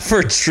 So for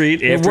a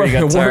treat after he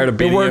got tired of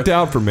beating you? It worked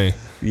out for me.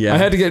 Yeah. I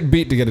had to get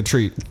beat to get a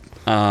treat.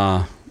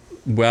 Well,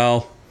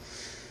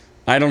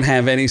 I don't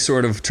have any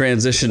sort of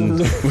transition.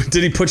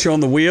 Did he put you on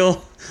the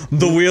wheel?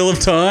 The wheel of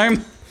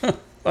time?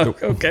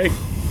 Okay.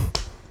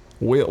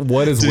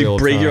 What is wheel of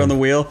time? Did he break you on the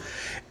wheel?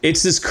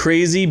 It's this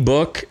crazy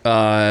book,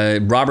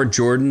 Robert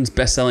Jordan's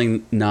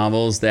best-selling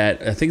novels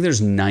that I think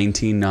there's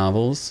 19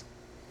 novels.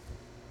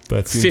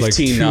 That seems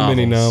 15 like too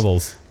many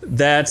novels.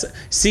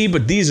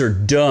 But these are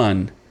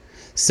done.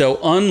 So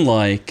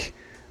unlike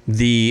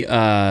the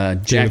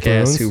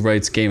jackass who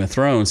writes Game of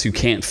Thrones, who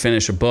can't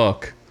finish a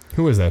book.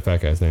 Who is that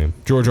fat guy's name?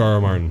 George R.R.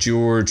 Martin.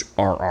 George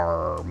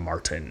R.R.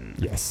 Martin.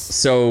 Yes.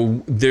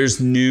 So there's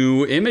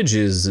new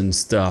images and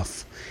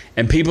stuff.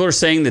 And people are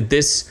saying that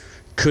this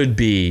could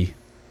be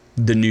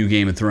the new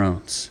Game of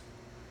Thrones.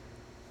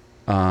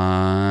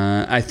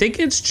 I think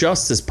it's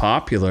just as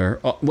popular.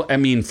 I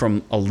mean,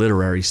 from a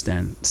literary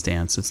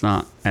stance, it's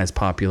not as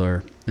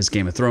popular as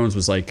Game of Thrones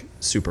was like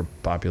super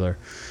popular.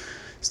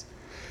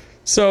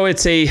 So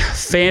it's a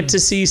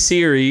fantasy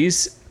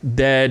series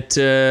that,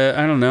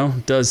 I don't know,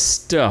 does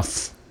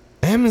stuff.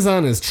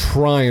 Amazon is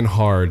trying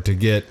hard to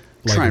get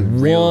like Trying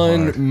real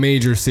one hard.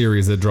 major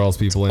series that draws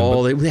people in.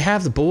 Oh, they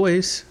have The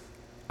Boys.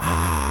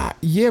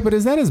 Yeah, but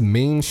is that as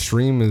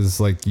mainstream as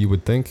like you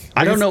would think?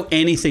 I don't know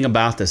anything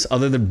about this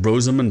other than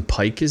Rosamund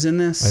Pike is in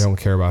this. I don't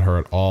care about her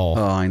at all.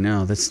 Oh, I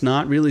know. That's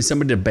not really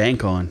somebody to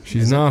bank on.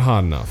 She's not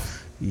hot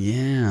enough.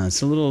 Yeah,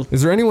 it's a little...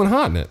 Is there anyone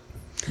hot in it?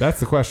 That's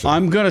the question.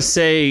 I'm going to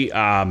say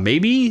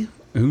maybe.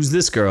 Who's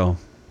this girl?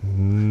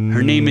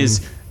 Her name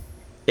is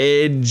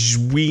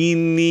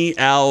Edwini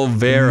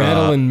Alvera.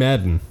 Madeline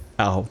Madden.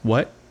 Oh,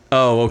 what?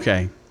 Oh,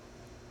 okay.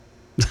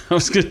 I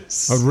was going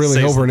to I would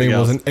really hope her name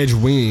wasn't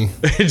Edgewini.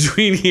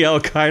 Edwini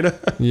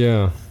Al-Qaeda.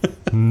 Yeah.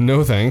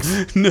 No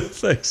thanks. No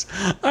thanks.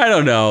 I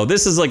don't know.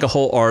 This is like a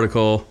whole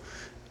article,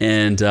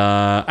 and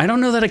I don't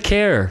know that I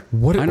care.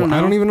 What? I don't know.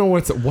 I don't even know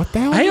what the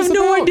hell. I is have this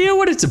no about? idea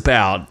what it's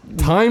about.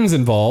 Time's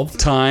involved.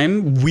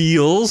 Time,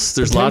 wheels.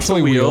 There's lots of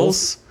Potentially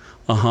wheels.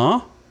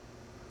 Uh-huh.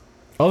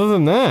 Other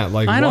than that,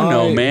 like I don't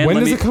know, why- man. When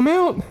Let does me- it come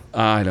out?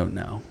 I don't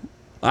know.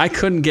 I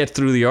couldn't get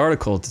through the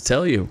article to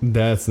tell you.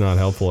 That's not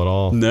helpful at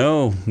all.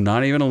 No,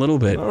 not even a little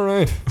bit. All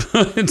right.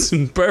 It's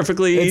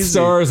perfectly It easy.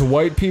 stars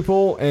white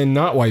people and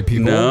not white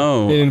people.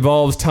 No. It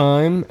involves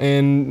time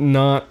and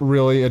not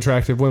really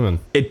attractive women.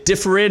 It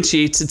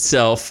differentiates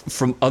itself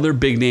from other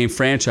big name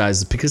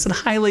franchises because it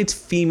highlights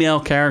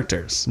female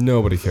characters.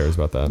 Nobody cares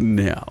about that.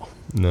 No.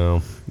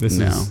 No. This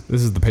No.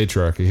 is the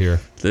patriarchy here.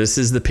 This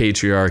is the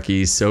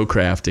patriarchy, so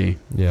crafty.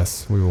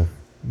 Yes, we will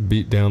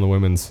beat down the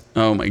women's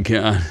Oh my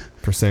God.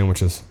 for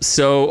sandwiches.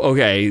 So,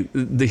 okay,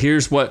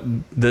 here's what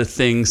the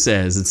thing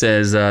says. It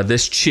says,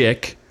 this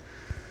chick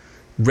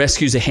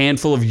rescues a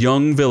handful of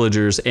young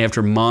villagers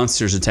after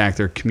monsters attack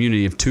their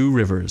community of Two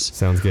Rivers.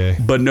 Sounds gay.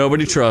 But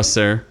nobody trusts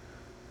her.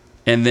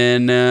 And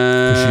then...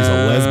 she's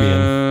a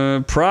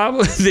lesbian.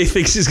 Probably they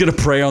think she's going to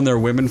prey on their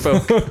women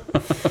folk.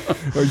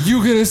 Are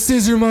you gonna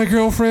scissor my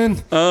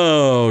girlfriend?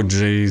 Oh,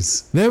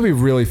 jeez. That'd be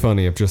really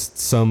funny if just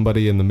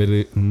somebody in the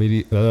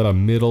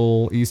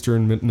Middle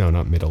Eastern, no,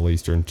 not Middle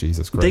Eastern,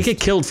 Jesus Christ. They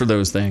get killed for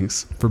those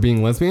things. For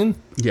being lesbian?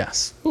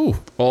 Yes. Ooh,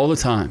 All the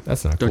time.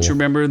 that's not Don't cool. you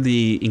remember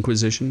the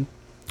Inquisition?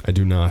 I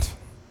do not.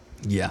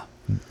 Yeah.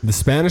 The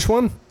Spanish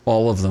one?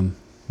 All of them.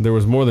 There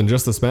was more than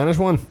just the Spanish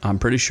one? I'm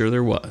pretty sure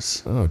there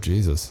was. Oh,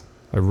 Jesus.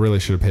 I really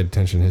should have paid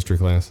attention in history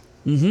class.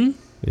 Mm-hmm.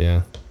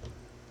 Yeah.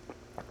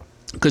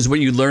 Because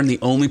when you learn the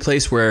only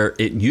place where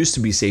it used to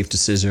be safe to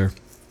scissor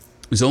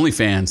was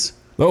OnlyFans,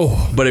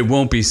 Oh, but it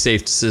won't be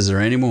safe to scissor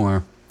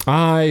anymore.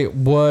 I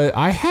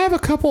have a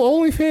couple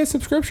OnlyFans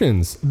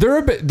subscriptions. They're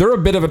a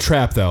bit of a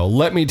trap though.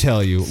 Let me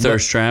tell you.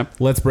 Thirst trap.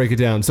 Let's break it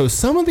down. So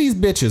some of these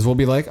bitches will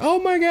be like, "Oh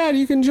my god,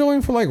 you can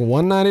join for like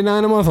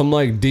 $1.99 a month." I'm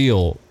like,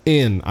 "Deal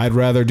in." I'd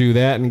rather do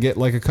that and get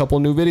like a couple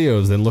new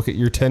videos than look at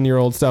your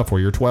 10-year-old stuff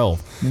where you're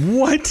 12.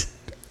 What?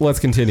 Let's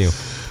continue.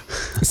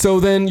 So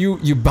then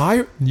you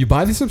buy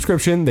the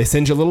subscription. They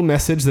send you a little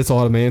message that's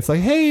automated. It's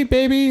like, "Hey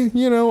baby,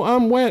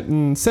 I'm wet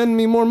and send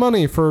me more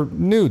money for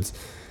nudes."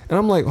 And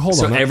I'm like, "Hold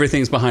So on."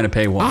 everything's behind a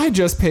paywall. I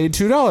just paid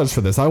 $2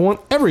 for this. I want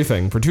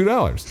everything for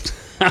 $2.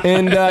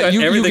 And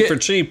you Everything get, for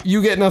cheap.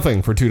 You get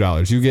nothing for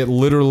 $2. You get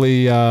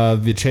literally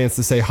the chance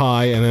to say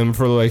hi, and then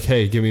for like,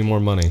 "Hey, give me more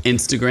money."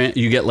 Instagram,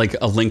 you get like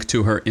a link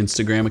to her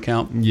Instagram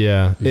account.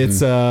 Yeah, it's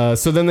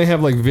so then they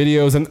have like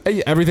videos, and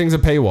everything's a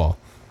paywall.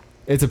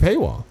 It's a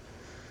paywall.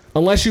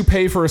 Unless you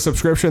pay for a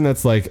subscription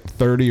that's like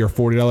 $30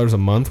 or $40 a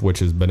month,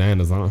 which is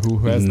bananas. I don't know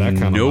who has that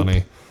kind Nope. of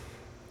money.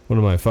 What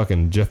am I,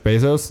 fucking Jeff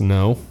Bezos?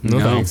 No No.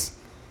 thanks.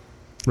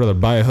 I'd rather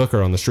buy a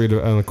hooker on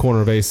the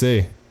corner of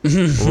AC.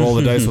 Roll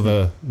the dice with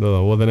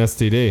an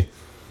STD.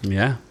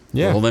 Yeah.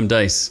 Yeah. Roll them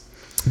dice.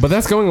 But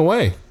that's going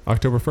away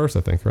October 1st,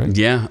 I think, right?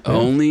 Yeah.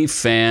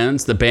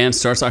 OnlyFans. The ban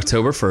starts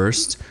October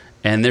 1st.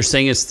 And they're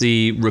saying it's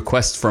the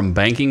request from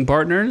banking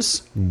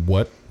partners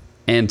What?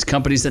 and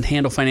companies that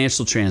handle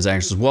financial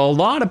transactions. Well, a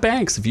lot of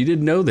banks, if you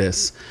didn't know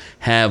this,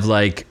 have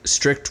like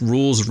strict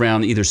rules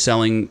around either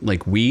selling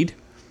like weed,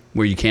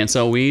 where you can't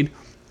sell weed,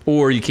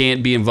 or you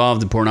can't be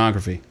involved in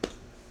pornography.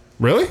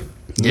 Really?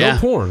 Yeah. No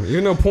porn.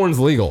 Even though porn's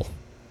legal.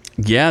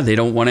 Yeah, they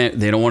don't want to.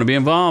 They don't want to be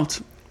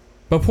involved.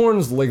 But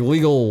porn's like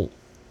legal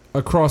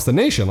across the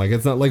nation. Like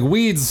it's not like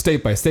weed's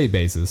state by state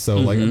basis. So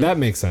like that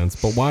makes sense.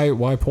 But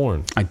why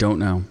porn? I don't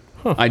know.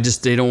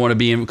 They don't want to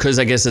be in because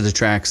I guess it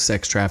attracts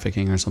sex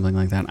trafficking or something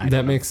like that.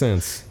 That makes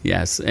sense.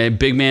 Yes. And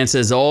Big Man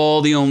says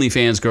all the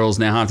OnlyFans girls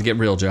now have to get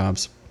real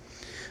jobs.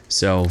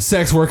 So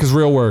Sex work is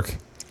real work.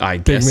 I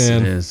guess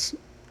Man. it is.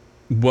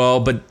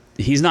 Well, but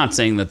he's not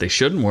saying that they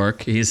shouldn't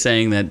work. He's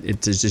saying that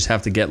it just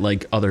have to get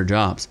like other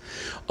jobs.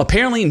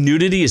 Apparently,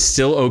 nudity is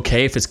still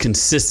okay if it's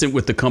consistent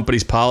with the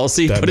company's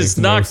policy, That but it's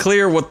makes no not sense.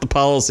 clear what the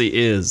policy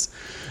is.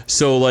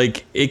 So,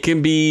 like, it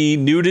can be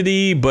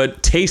nudity,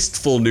 but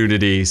tasteful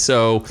nudity.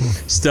 So,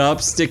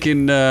 stop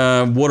sticking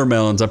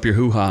watermelons up your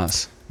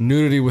hoo-has.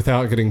 Nudity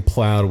without getting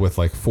plowed with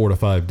like 4 to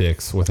 5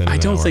 dicks within an I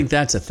don't hour. think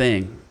that's a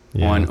thing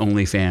on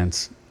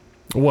OnlyFans.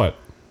 What?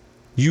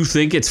 You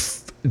think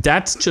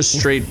that's just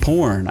straight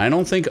porn. I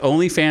don't think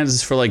OnlyFans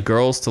is for, like,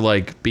 girls to,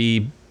 like,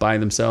 be by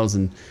themselves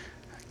and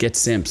get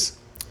simps.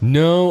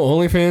 No,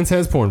 OnlyFans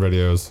has porn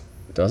videos.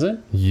 Does it?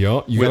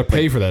 Yup, you gotta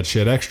pay for that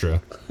shit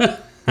extra.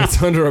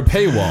 It's under a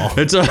paywall.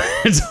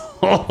 It's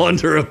all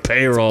under a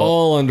payroll.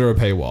 All under a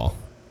paywall.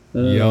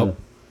 Yup.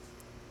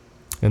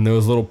 And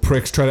those little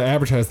pricks try to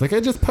advertise like, I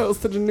just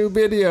posted a new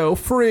video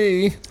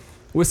free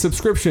with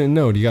subscription.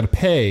 No, you gotta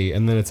pay,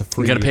 and then it's a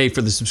free. You got to pay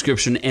for the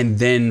subscription and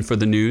then for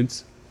the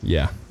nudes.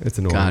 Yeah, it's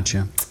annoying.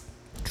 Gotcha.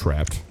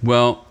 Trapped.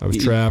 Well, I was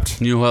trapped.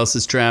 You know who else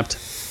is trapped?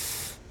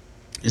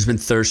 Has been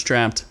thirst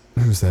trapped.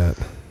 Who's that?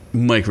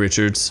 Mike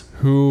Richards,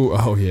 Who?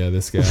 Oh yeah,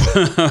 this guy.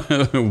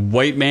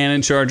 white man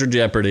in charge of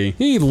Jeopardy.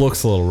 He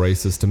looks a little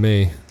racist to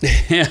me.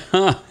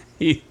 Yeah,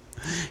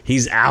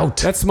 he's out.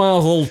 That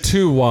smile's a little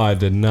too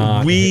wide to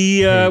not.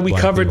 We hate we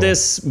black covered people.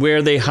 this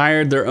where they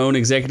hired their own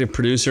executive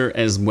producer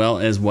as well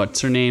as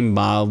what's her name,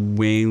 Maya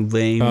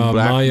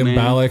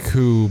Malik,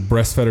 who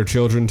breastfed her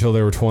children until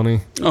they were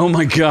 20. Oh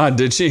my God,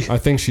 did she? I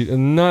think she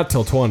not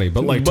till 20,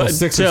 but like till But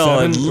 6 till or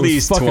 7. at It was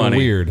least fucking 20.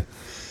 weird.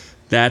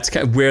 That's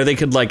where they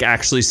could like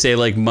actually say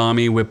like,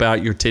 "Mommy, whip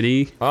out your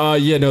titty."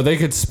 Yeah, no, they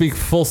could speak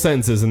full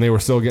sentences and they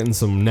were still getting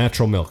some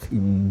natural milk.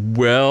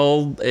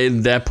 Well,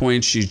 at that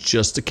point, she's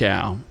just a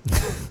cow.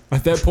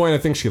 At that point, I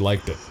think she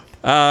liked it.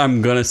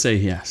 I'm gonna say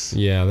yes.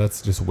 Yeah,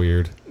 that's just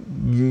weird.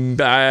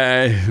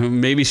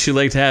 Maybe she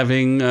liked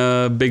having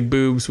big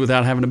boobs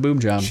without having a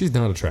boob job. She's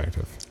not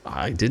attractive.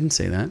 I didn't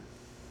say that.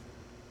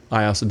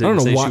 I also I don't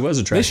didn't know say why she was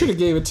they attractive. should have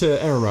gave it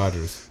to Aaron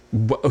Rodgers.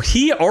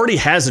 He already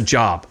has a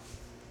job.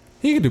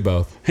 He could do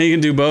both. He can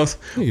do both.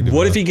 He can do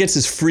What both. if he gets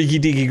his freaky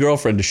deaky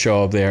girlfriend to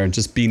show up there and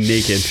just be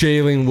naked?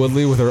 Shailene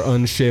Woodley with her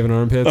unshaven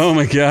armpits. Oh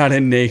my God,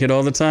 and naked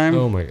all the time?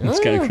 Oh my god,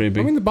 That's kind of creepy.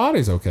 I mean, the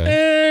body's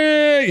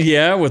okay.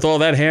 Yeah, with all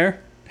that hair.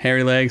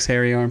 Hairy legs,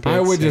 hairy armpits.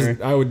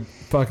 I would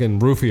fucking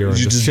roofie her and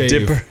You just just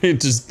shave. dip her,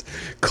 just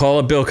call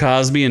it Bill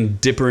Cosby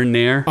and dip her in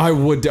Nair. I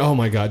would. Oh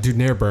my god, dude,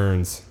 Nair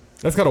burns.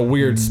 That's got a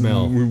weird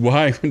smell.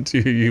 Why do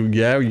you?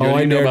 Yeah, you Oh,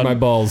 I know naired about my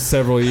balls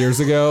several years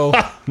ago.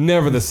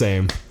 Never the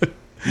same.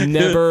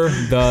 Never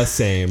the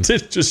same.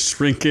 just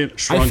shrunk I in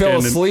fell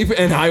and- asleep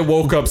and I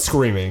woke up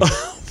screaming.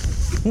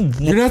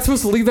 You're not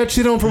supposed to leave that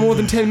shit on for more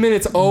than 10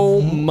 minutes.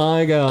 Oh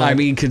my god. I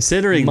mean,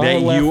 considering my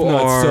that left you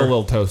nut's are still a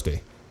little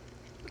toasty.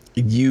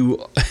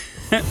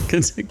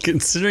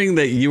 considering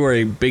that you are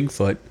a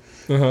Bigfoot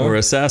or a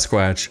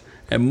Sasquatch,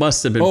 it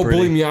must have been Oh, pretty.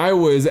 believe me, I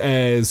was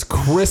as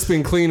crisp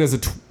and clean as a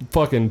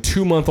fucking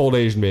 2-month-old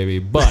Asian baby.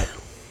 But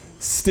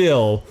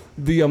still,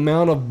 the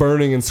amount of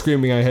burning and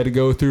screaming I had to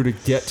go through to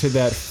get to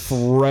that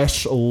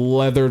fresh,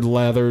 lathered,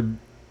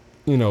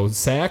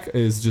 sack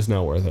is just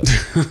not worth it.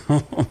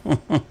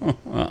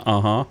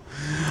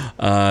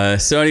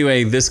 So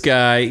anyway, this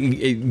guy,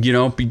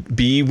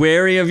 be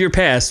wary of your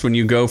past when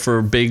you go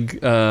for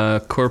big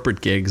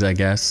corporate gigs, I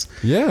guess.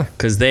 Yeah.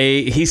 Because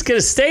he's going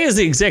to stay as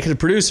the executive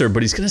producer,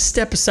 but he's going to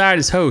step aside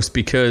as host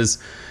because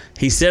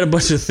he said a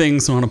bunch of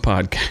things on a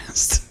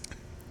podcast.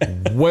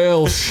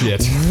 Well,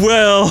 shit.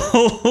 Well,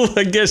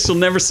 I guess you'll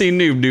never see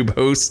Noob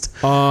host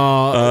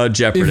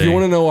Jeopardy. If you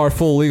want to know our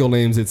full legal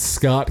names, it's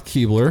Scott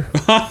Keebler.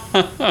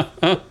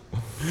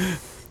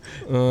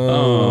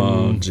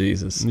 Oh,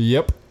 Jesus.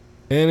 Yep.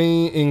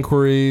 Any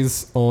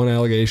inquiries on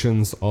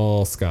allegations,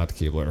 all Scott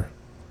Keebler.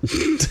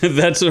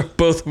 That's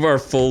both of our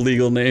full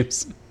legal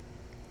names.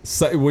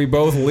 So we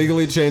both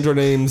legally changed our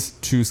names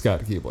to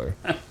Scott Keebler.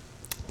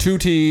 2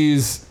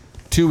 T's,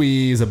 2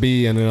 E's, a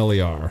B, and an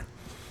LER.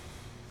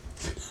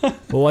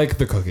 Like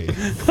the cookie.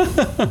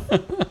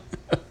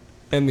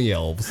 And the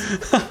elves.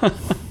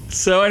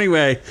 So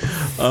anyway,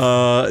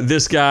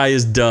 this guy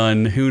is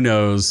done. Who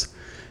knows?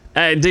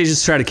 They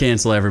just try to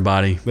cancel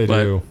everybody. They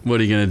but do. What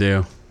are you going to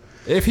do?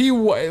 If he, he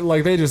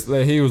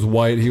was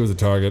white, he was a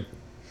target.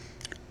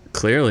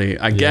 Clearly,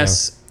 I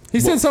guess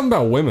He said something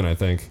about women, I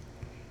think.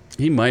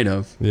 he might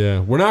have. Yeah.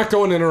 We're not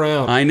going in or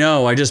out. I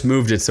know. I just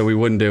moved it so we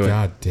wouldn't do it.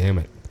 God damn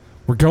it.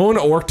 We're going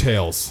to Orc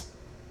Tales.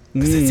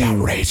 Because it's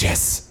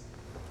outrageous.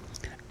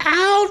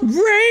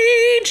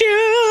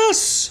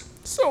 Outrageous!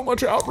 So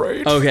much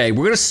outrage. Okay,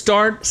 we're going to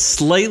start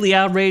slightly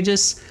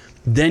outrageous,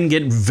 then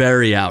get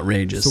very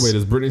outrageous. So wait,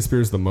 is Britney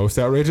Spears the most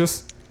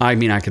outrageous? I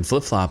mean, I can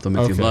flip-flop them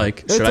if you'd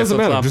like. It doesn't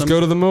matter. Just them? go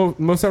to the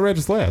most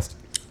outrageous last.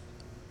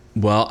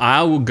 Well,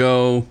 I will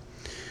go...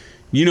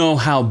 You know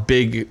how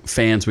big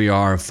fans we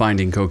are of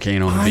finding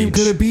cocaine on the I'm beach.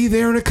 going to be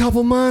there in a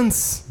couple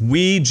months.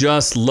 We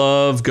just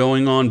love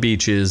going on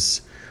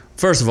beaches.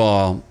 First of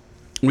all,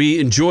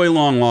 we enjoy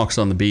long walks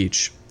on the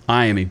beach.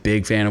 I am a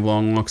big fan of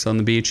long walks on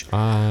the beach.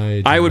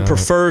 I would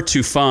prefer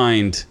to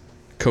find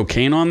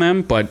cocaine on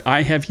them, but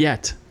I have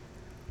yet.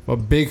 I'm a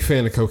big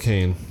fan of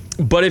cocaine.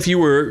 But if you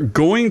were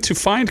going to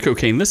find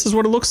cocaine, this is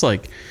what it looks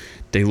like.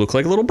 They look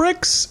like little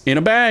bricks in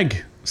a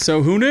bag.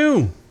 So who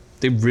knew?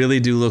 They really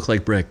do look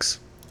like bricks.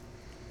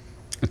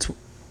 It's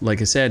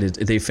like I said.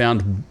 They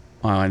found.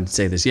 I didn't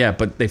say this yet,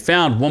 but they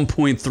found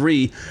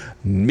 $1.3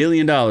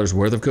 million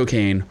worth of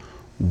cocaine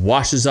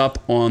washes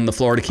up on the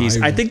Florida Keys.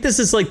 I think this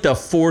is like the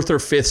 4th or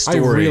 5th story.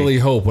 I really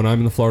hope when I'm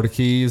in the Florida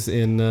Keys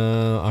in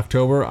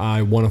October,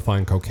 I want to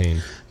find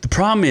cocaine. The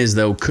problem is,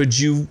 though, could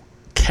you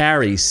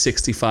carry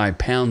 65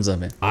 pounds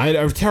of it?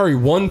 I would carry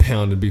 1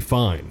 pound and be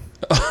fine.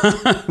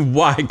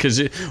 Why? Because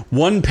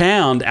 1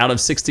 pound out of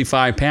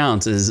 65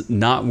 pounds is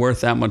not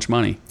worth that much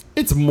money.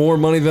 It's more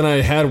money than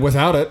I had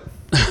without it.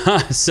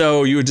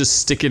 So you would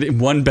just stick it in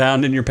 1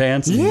 pound in your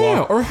pants? And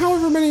walk? Or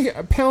however many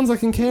pounds I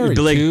can carry. You'd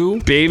be like,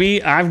 2,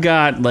 baby, I've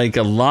got like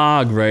a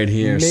log right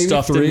here maybe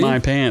stuffed 3. in my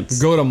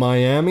pants. Go to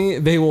Miami.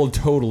 They will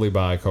totally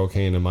buy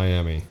cocaine in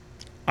Miami.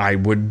 I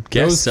would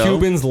guess Those so.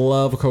 Cubans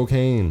love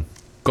cocaine.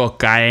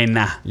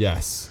 Cocaina.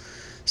 Yes.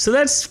 So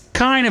that's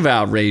kind of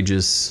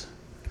outrageous.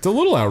 It's a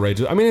little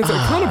outrageous. I mean, it's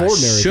kind of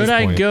ordinary. Should at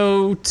this I point.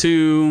 go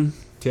to...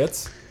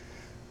 Tits?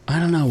 I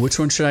don't know. Which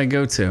one should I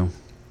go to?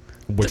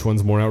 Which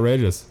one's more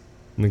outrageous?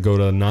 And then go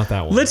to not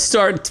that one. Let's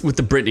start with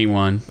the Britney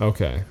one.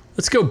 Okay.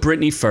 Let's go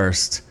Britney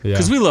first. Yeah.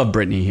 Because we love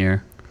Britney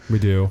here. We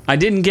do. I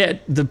didn't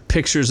get the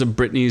pictures of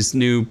Britney's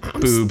new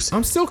boobs.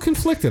 I'm still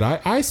conflicted.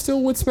 I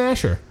still would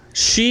smash her.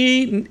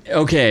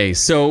 Okay,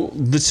 so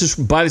let's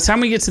just, by the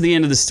time we get to the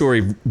end of the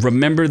story,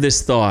 remember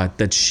this thought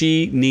that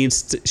she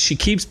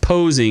keeps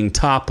posing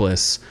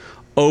topless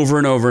over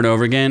and over and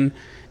over again,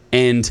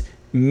 and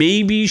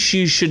maybe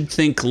she should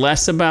think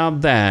less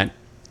about that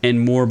and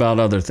more about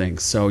other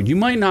things. So you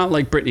might not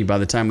like Britney by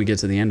the time we get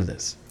to the end of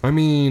this. I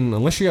mean,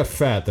 unless she got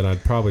fat, then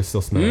I'd probably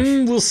still smash.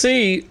 We'll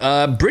see.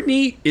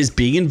 Britney is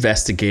being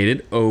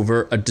investigated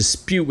over a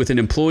dispute with an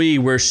employee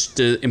where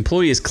the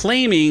employee is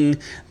claiming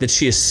that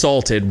she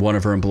assaulted one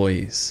of her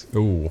employees.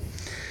 Ooh.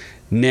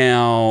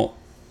 Now,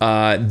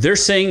 they're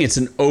saying it's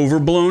an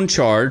overblown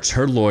charge.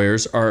 Her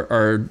lawyers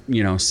are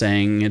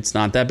saying it's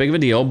not that big of a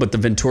deal, but the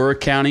Ventura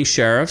County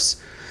sheriffs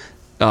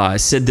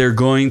said they're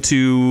going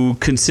to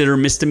consider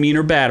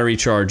misdemeanor battery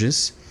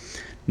charges.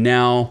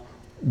 Now,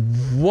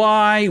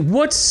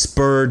 what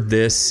spurred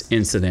this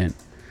incident?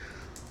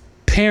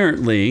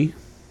 Apparently,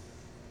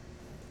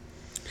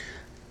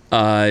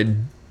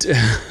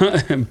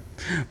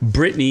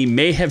 Britney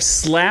may have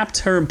slapped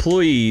her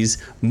employee's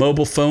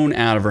mobile phone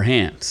out of her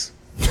hands.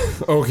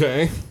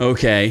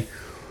 Okay.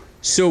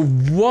 So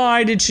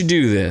why did she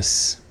do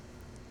this?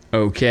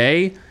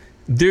 Okay.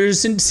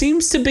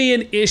 Seems to be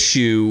an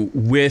issue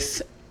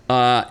with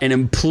an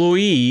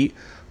employee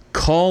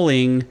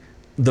calling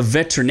the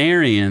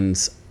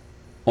veterinarians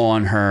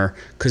on her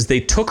because they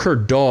took her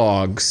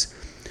dogs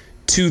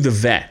to the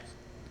vet.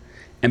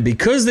 And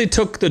because they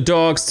took the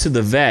dogs to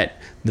the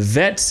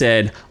vet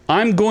said,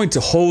 I'm going to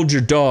hold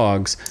your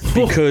dogs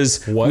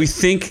because we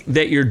think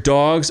that your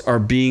dogs are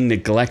being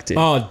neglected.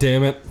 Oh,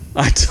 damn it.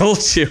 I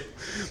told you.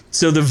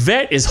 So the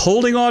vet is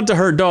holding on to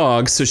her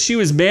dogs, so she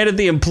was mad at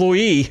the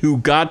employee who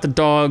got the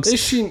dogs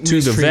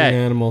to the vet.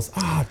 Animals?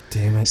 Oh,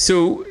 damn it.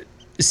 So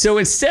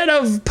instead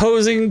of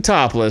posing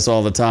topless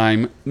all the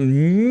time,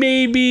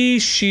 maybe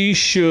she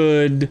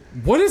should...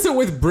 What is it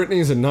with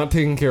Britney's and not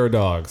taking care of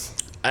dogs?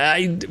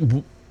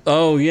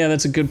 Oh, yeah,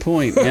 that's a good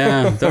point.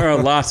 Yeah, there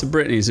are lots of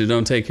Britneys who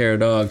don't take care of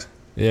dogs.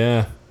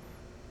 Yeah.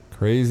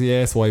 Crazy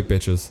ass white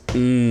bitches.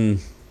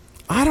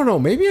 I don't know.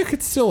 Maybe I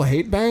could still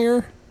hate bang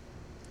her.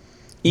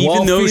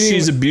 Even though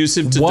she's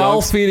abusive to dogs?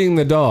 While feeding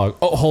the dog.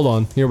 Oh, hold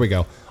on. Here we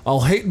go.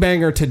 I'll hate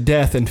bang her to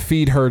death and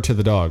feed her to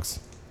the dogs.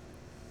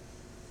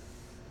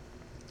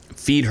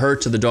 Feed her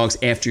to the dogs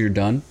after you're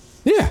done?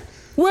 Yeah.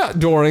 Well,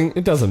 during.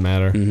 It doesn't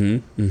matter.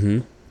 I'm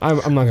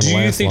not going to last Do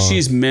you think long.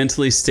 she's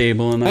mentally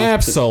stable enough?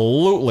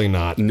 Absolutely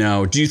not.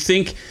 No. Do you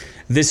think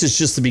this is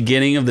just the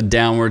beginning of the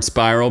downward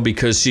spiral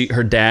because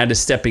her dad is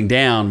stepping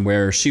down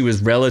where she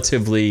was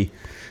relatively,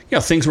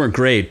 things weren't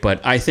great, but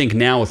I think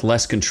now with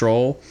less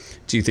control,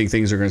 do you think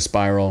things are going to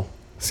spiral?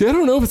 See, I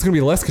don't know if it's going to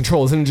be less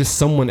control. Isn't it just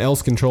someone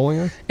else controlling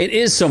her? It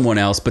is someone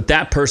else, but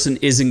that person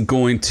isn't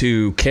going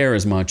to care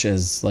as much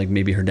as like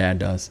maybe her dad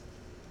does.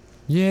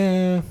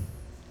 Yeah.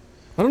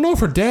 I don't know if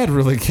her dad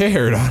really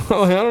cared. I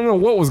don't know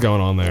what was going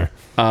on there.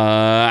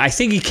 I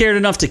think he cared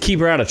enough to keep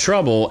her out of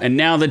trouble, and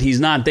now that he's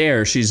not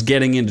there, she's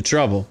getting into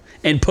trouble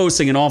and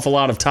posting an awful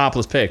lot of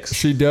topless pics.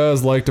 She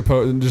does like to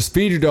post. Just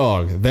feed your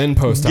dog, then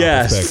post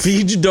topless pics. Yes,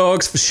 feed your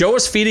dogs. Show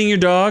us feeding your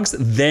dogs,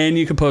 then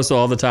you can post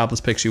all the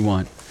topless pics you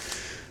want.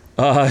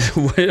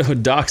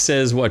 Doc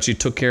says what? She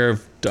took care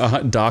of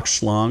Doc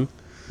Schlong.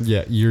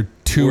 Yeah, your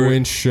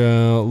 2-inch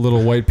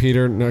little white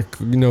Peter.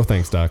 No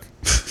thanks, Doc.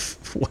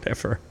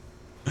 Whatever.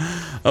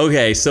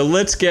 Okay, so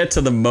let's get to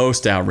the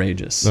most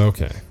outrageous.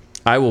 Okay.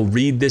 I will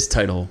read this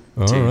title.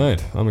 All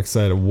right. I'm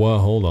excited. Whoa,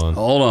 hold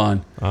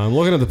on. I'm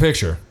looking at the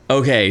picture.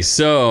 Okay,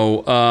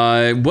 so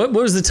what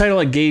was the title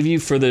I gave you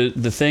for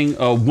the thing?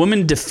 A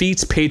woman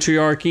defeats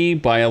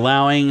patriarchy by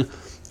allowing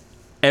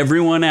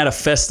everyone at a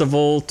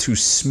festival to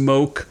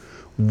smoke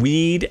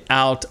weed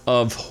out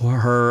of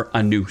her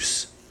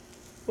anus.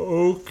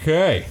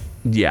 Okay.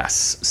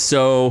 Yes.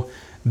 So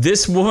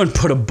this woman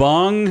put a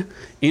bong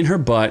in her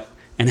butt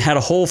and had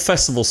a whole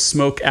festival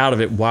smoke out of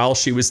it while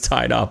she was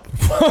tied up.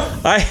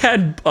 I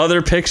had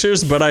other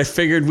pictures, but I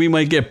figured we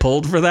might get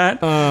pulled for that.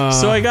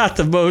 So I got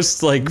the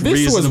most This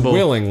reasonable. was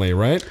willingly,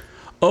 right?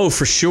 Oh,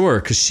 for sure,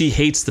 because she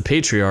hates the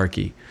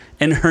patriarchy.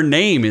 And her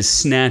name is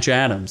Snatch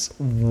Adams.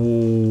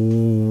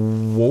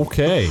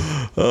 Okay.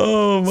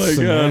 Oh, my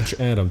God. Snatch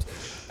Adams.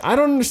 I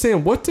don't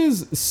understand. What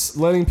does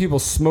letting people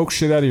smoke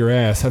shit out of your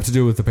ass have to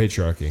do with the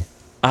patriarchy?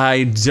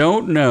 I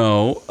don't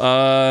know.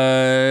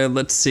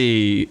 Let's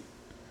see.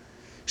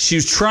 She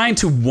was trying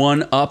to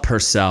one-up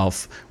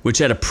herself,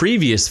 which at a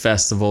previous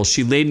festival,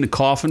 she laid in a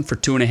coffin for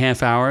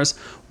 2.5 hours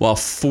while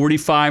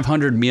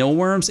 4,500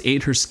 mealworms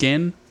ate her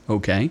skin.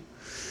 Okay.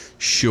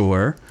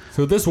 Sure.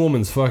 So this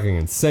woman's fucking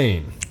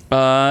insane.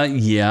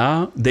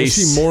 Yeah. Is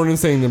she more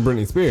insane than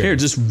Britney Spears? Here,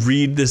 just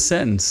read the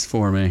sentence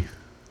for me.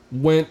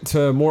 Went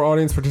to more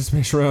audience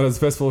participation around his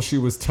festival. She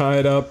was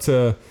tied up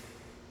to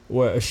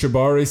a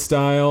shibari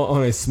style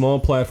on a small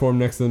platform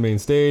next to the main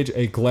stage,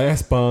 a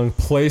glass bong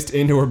placed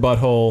into her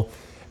butthole,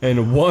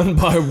 and one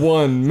by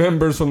one,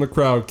 members from the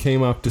crowd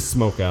came up to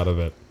smoke out of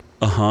it.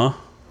 Uh-huh.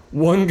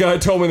 One guy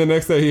told me the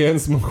next day he hadn't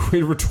smoked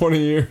weed for 20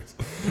 years,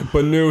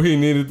 but knew he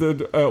needed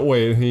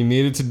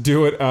to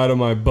do it out of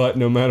my butt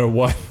no matter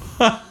what.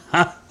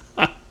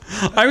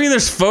 I mean,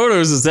 there's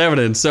photos as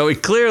evidence, so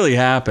it clearly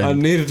happened. I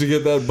needed to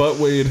get that butt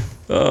weed.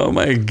 Oh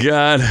my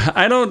God.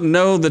 I don't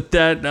know I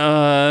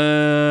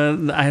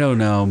don't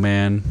know,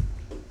 man.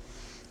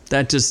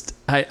 That just,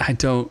 I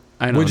don't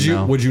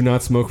know. Would you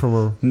not smoke from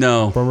her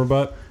No.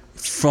 butt?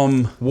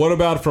 What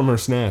about from her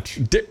snatch?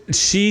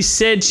 She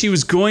said she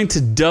was going to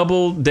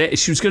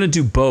she was going to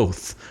do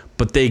both,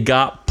 but they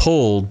got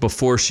pulled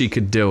before she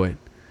could do it.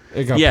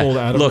 It got pulled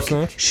out of her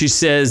snatch? She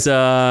says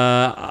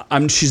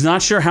she's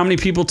not sure how many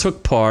people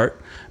took part,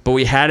 but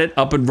we had it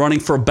up and running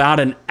for about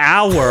an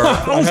hour.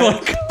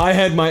 I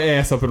had my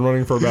ass up and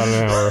running for about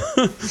an hour.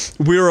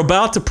 We were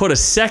about to put a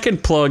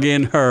second plug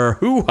in her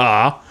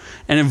hoo-ha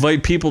and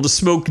invite people to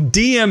smoke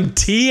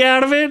DMT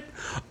out of it.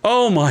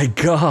 Oh my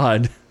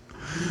God.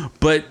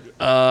 But do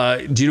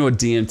you know what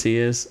DMT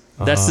is?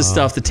 That's the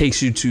stuff that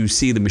takes you to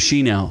see the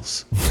Machine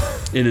Elves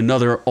in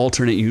another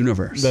alternate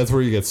universe. That's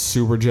where you get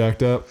super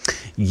jacked up?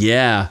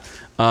 Yeah.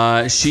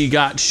 She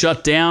got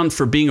shut down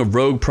for being a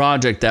rogue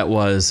project that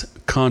was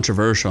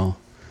controversial.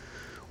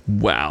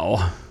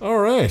 Wow. All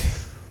right.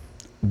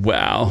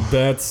 Wow.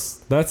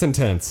 That's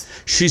intense.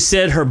 She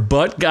said her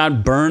butt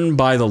got burned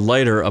by the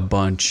lighter a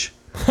bunch.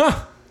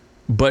 Huh.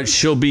 But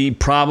she'll be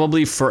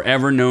probably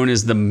forever known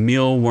as the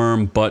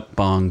mealworm butt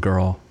bong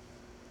girl.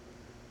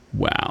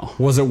 Wow.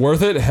 Was it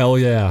worth it? Hell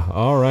yeah.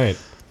 All right.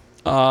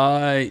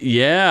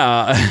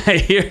 Yeah.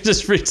 Here,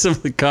 just read some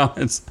of the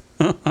comments.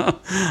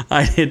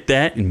 I hit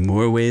that in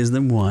more ways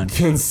than one.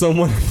 Can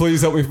someone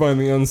please help me find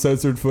the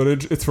uncensored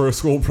footage? It's for a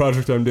school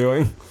project I'm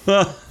doing.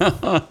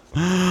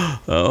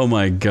 Oh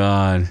my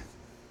God.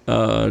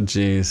 Oh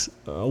jeez.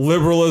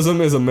 Liberalism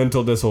is a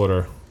mental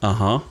disorder.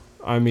 Uh-huh.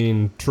 I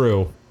mean,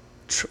 true.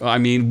 I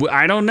mean,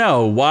 I don't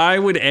know. Why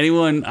would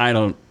anyone...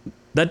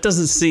 That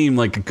doesn't seem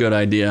like a good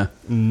idea.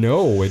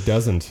 No, it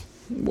doesn't.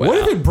 Wow. What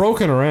if it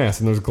broke in her ass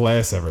and there's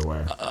glass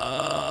everywhere?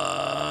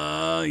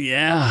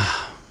 Yeah.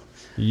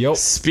 Yep.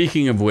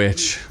 Speaking of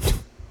which,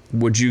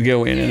 would you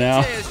go in and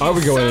out? I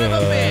would go in and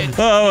out of that.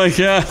 Oh my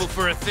God.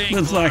 For a thing,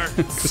 That's like...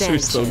 Because we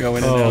still go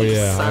in and Oh out.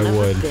 yeah, I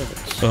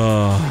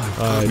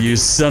would. You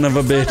son of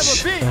a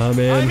bitch. I'm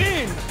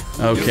in.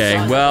 Okay,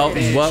 well,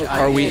 what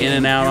are we in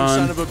and out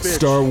on?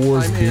 Star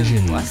Wars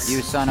Visions.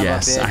 You son of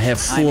Yes, a bitch. I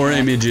have 4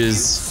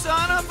 images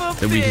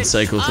that we can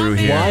cycle through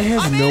here. Why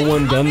has no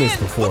one done this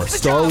before?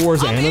 Star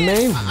Wars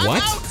anime?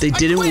 What? They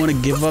didn't want to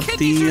give up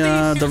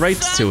the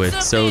rights to it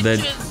so that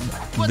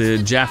the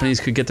Japanese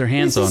could get their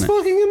hands This on is it.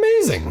 fucking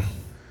amazing.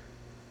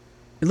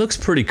 It looks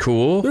pretty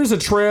cool. There's a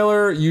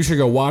trailer. You should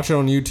go watch it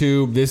on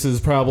YouTube. This is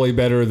probably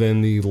better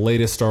than the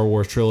latest Star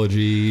Wars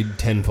trilogy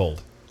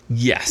tenfold.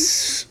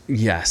 Yes.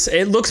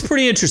 It looks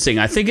pretty interesting.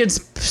 I think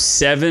it's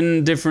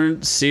 7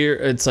 different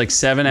it's like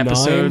 7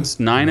 episodes,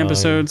 9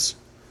 episodes.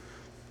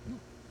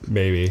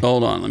 Maybe.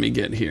 Hold on, let me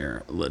get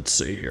here. Let's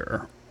see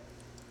here.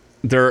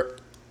 They're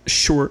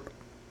short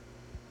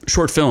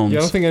films. Yeah,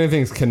 I don't think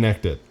anything's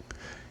connected.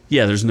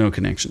 Yeah, there's no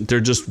connection. They're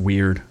just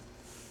weird.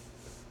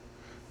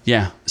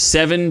 Yeah,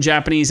 7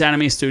 Japanese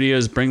anime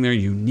studios bring their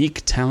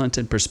unique talent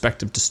and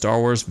perspective to Star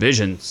Wars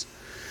Visions.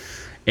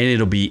 And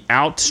it'll be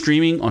out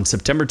streaming on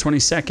September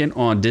 22nd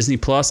on Disney+.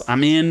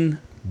 I'm in.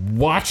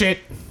 Watch it.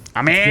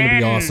 I'm in. It's going to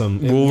be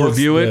awesome. We'll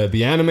review it.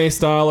 The anime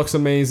style looks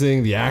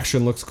amazing. The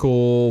action looks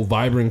cool.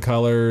 Vibrant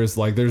colors.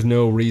 Like, there's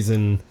no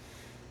reason.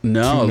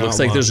 No, it not looks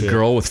like there's a watch it.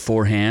 girl with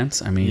 4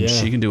 hands. I mean, Yeah.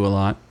 she can do a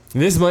lot.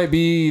 This might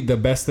be the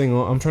best thing.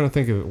 I'm trying to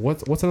think of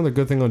what's another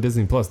good thing on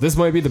Disney+. This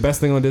might be the best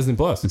thing on Disney+.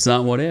 It's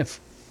not What If.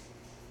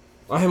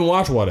 I haven't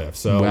watched What If,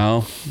 so.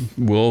 Well,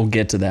 we'll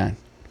get to that.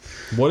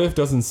 What If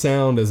doesn't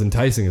sound as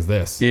enticing as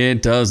this.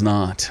 It does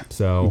not.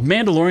 So.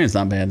 Mandalorian's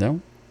not bad, though.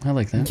 I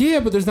like that.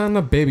 Yeah, but there's not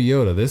enough Baby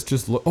Yoda. This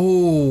just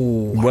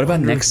What about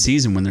next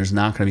season when there's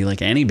not going to be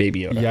like any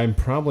Baby Yoda? Yeah, I'm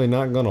probably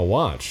not gonna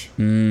watch.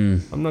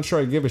 I'm not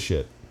sure I give a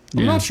shit.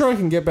 I'm not sure I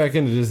can get back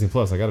into Disney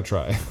Plus. I got to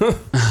try.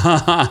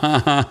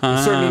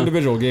 A certain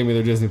individual gave me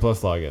their Disney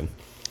Plus login.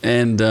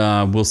 And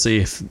we'll see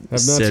if...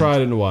 I've not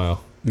tried it in a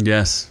while.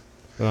 Yes.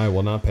 And I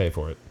will not pay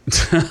for it.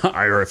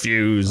 I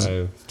refuse.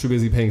 I'm too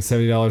busy paying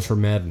 $70 for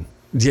Madden.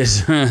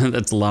 Yes,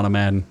 that's a lot of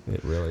Madden.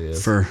 It really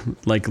is. For,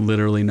 like,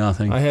 literally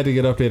nothing. I had to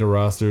get updated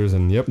rosters,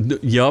 and yep.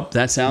 Yup,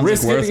 that sounds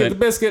like worth it. it. The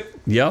biscuit.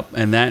 Yep,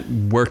 and that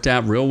worked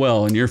out real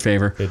well in your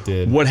favor. It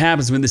did. What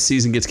happens when the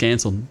season gets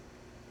canceled?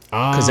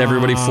 Because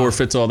everybody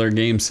forfeits all their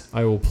games.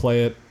 I will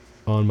play it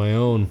on my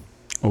own.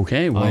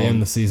 Okay, well... I am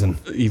the season.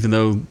 Even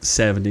though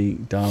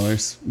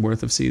 $70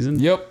 worth of season?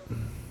 Yep.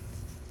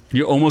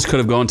 You almost could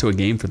have gone to a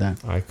game for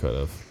that. I could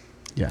have.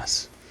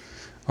 Yes.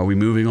 Are we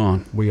moving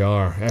on? We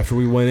are. After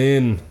we went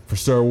in for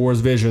Star Wars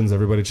Visions,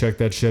 everybody check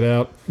that shit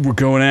out. We're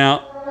going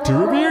out to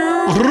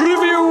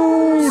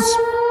reviews.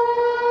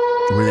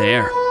 We're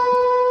there.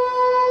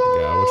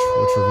 Yeah,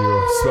 which review?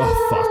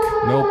 Oh, fuck.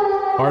 Nope.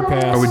 Hard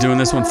pass. Are we doing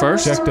this one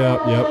first? Checked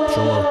out. Yep,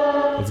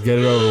 sure. Let's get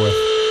it over with.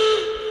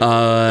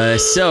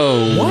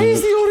 So... Why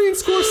is the audience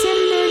score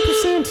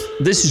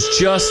 79%? This is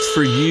just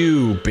for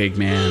you, big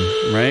man,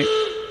 right?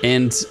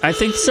 And I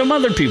think some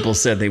other people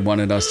said they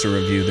wanted us to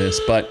review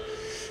this, but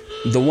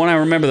the one I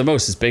remember the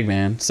most is Big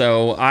Man.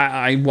 So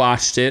I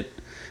watched it.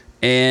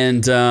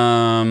 And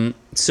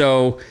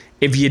so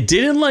if you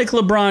didn't like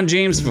LeBron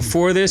James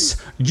before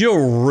this,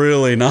 you're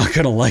really not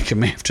going to like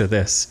him after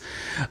this.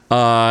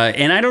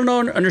 And I don't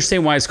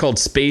understand why it's called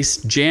Space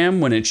Jam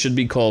when it should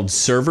be called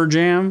Server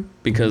Jam,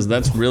 because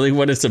that's really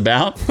what it's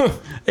about.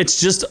 It's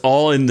just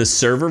all in the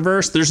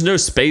serververse. There's no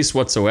space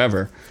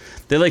whatsoever.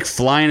 They like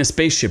fly in a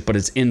spaceship, but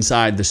it's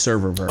inside the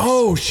serververse.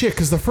 Oh, shit,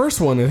 because the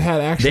first one, it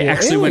had actual They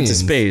actually aliens. went to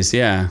space,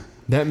 yeah.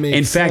 That makes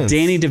In fact, sense.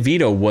 Danny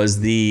DeVito was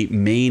the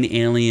main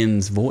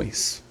alien's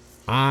voice.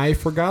 I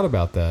forgot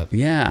about that.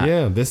 Yeah.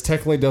 Yeah, this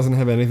technically doesn't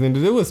have anything to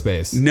do with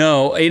space.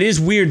 No, it is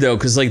weird, though,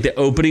 because like the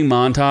opening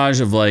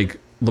montage of like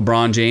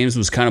LeBron James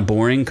was kind of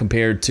boring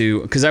compared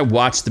to... Because I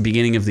watched the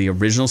beginning of the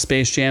original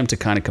Space Jam to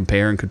kind of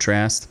compare and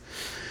contrast.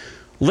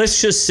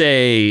 Let's just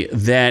say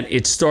that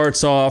it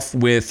starts off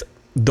with...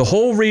 The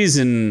whole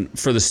reason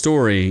for the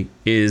story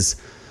is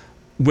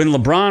when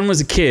LeBron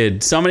was a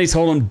kid, somebody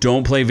told him,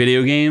 don't play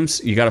video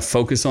games. You got to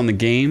focus on the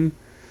game.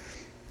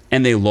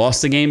 And they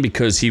lost the game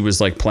because he was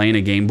like playing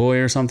a Game Boy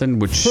or something,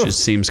 which just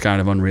seems kind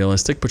of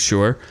unrealistic, but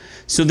sure.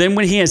 So then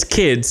when he has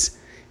kids,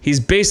 he's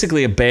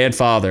basically a bad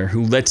father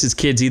who lets his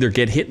kids either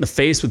get hit in the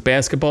face with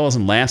basketballs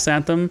and laughs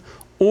at them,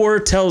 or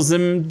tells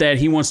them that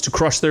he wants to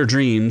crush their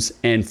dreams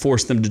and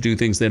force them to do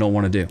things they don't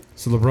want to do.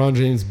 So LeBron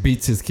James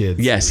beats his kids.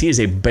 Yes, he is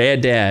a bad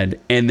dad.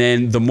 And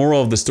then the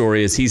moral of the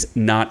story is he's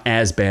not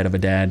as bad of a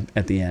dad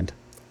at the end.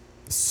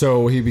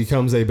 So he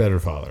becomes a better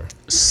father.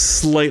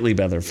 Slightly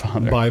better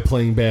father. By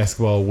playing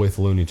basketball with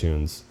Looney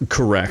Tunes.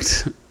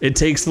 Correct. It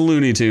takes the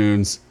Looney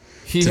Tunes.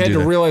 He had to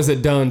realize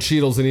that Don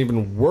Cheadle's an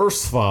even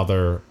worse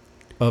father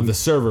of the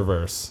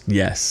serververse.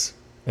 Yes.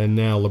 And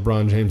now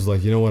LeBron James is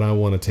like, you know what? I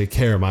want to take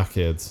care of my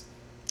kids.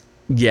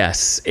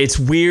 Yes. It's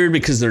weird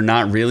because they're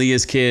not really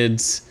his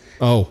kids.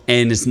 Oh.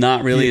 And it's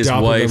not really his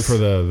wife. Them for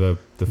the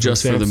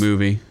just for the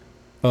movie.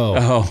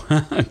 Oh.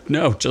 Oh.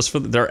 No, just for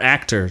they're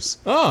actors.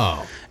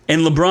 Oh.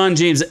 And LeBron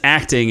James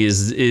acting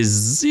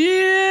is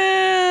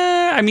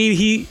yeah. I mean,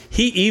 he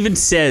even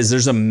says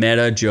there's a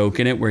meta joke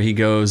in it where he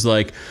goes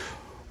like,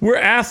 we're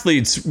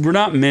athletes, we're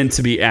not meant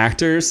to be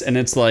actors. And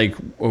it's like,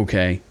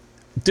 okay.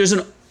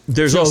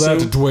 There's also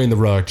that's Dwayne The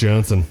Rock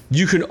Johnson.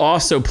 You can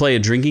also play a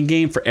drinking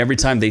game for every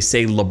time they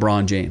say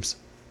LeBron James.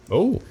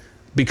 Oh.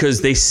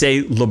 Because they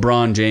say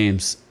LeBron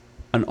James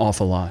an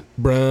awful lot.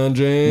 LeBron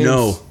James.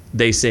 No,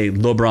 they say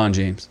LeBron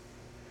James.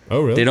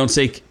 Oh, really? They don't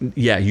say,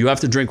 yeah, you have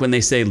to drink when they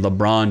say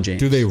LeBron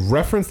James. Do they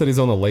reference that he's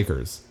on the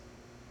Lakers?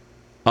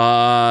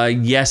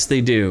 Yes,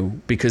 they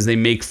do. Because they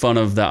make fun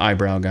of the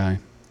eyebrow guy,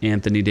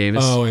 Anthony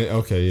Davis. Oh,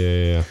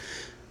 okay. Yeah.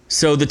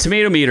 So the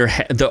tomato meter,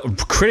 the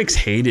critics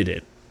hated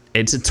it.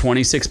 It's at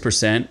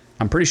 26%.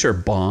 I'm pretty sure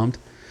it bombed.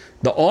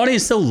 The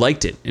audience still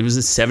liked it. It was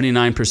at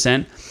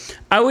 79%.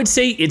 I would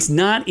say it's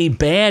not a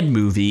bad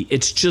movie.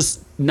 It's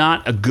just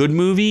not a good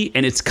movie.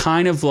 And it's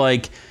kind of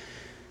like...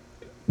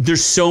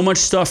 There's so much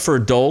stuff for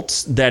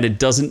adults that it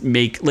doesn't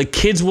make... Like,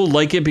 kids will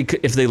like it because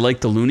if they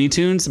like the Looney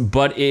Tunes,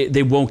 but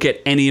they won't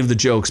get any of the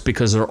jokes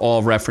because they're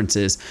all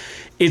references.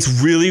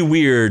 It's really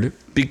weird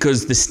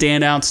because the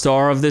standout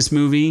star of this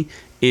movie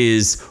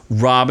is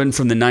Robin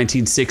from the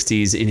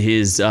 1960s in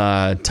his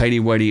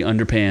tighty-whitey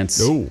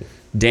underpants,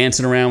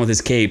 dancing around with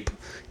his cape.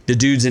 The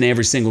dude's in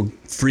every single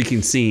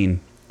freaking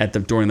scene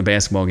during the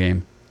basketball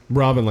game.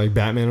 Robin, like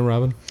Batman and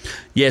Robin?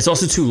 Yeah, it's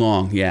also too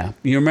long, yeah.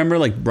 You remember,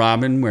 like,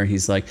 Robin, where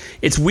he's like...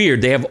 It's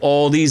weird. They have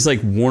all these, like,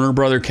 Warner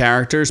Brother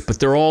characters, but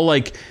they're all,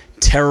 like,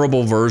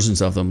 terrible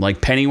versions of them. Like,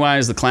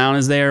 Pennywise the Clown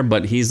is there,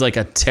 but he's, like,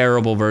 a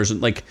terrible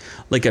version. Like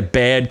a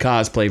bad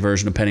cosplay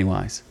version of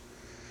Pennywise.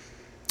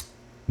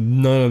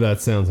 None of that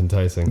sounds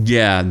enticing.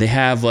 Yeah, they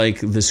have,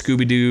 like, the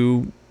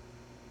Scooby-Doo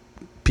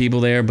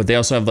people there, but they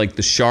also have, like,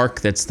 the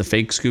shark that's the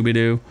fake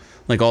Scooby-Doo.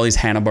 Like, all these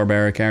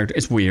Hanna-Barbera characters.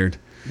 It's weird.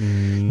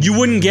 You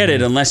wouldn't get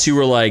it unless you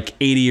were like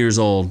 80 years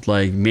old.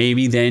 Like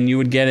maybe then you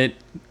would get it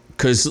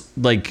because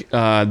like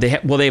they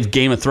have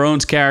Game of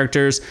Thrones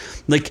characters.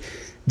 Like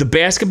the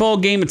basketball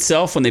game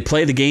itself, when they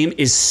play the game,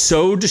 is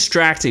so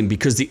distracting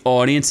because the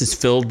audience is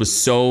filled with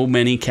so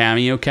many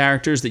cameo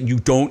characters that you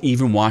don't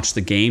even watch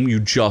the game. You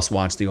just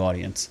watch the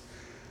audience.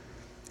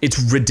 It's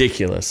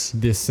ridiculous.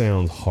 This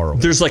sounds horrible.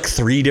 There's like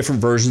 3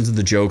 different versions of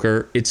the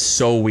Joker. It's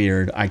so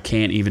weird. I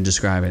can't even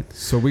describe it.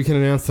 So we can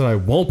announce that I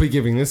won't be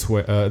giving this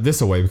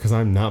away because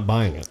I'm not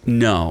buying it.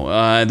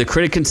 No. The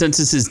critic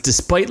consensus is,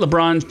 despite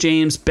LeBron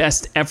James'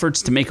 best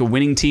efforts to make a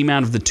winning team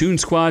out of the Toon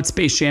Squad,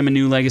 Space Jam: A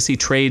New Legacy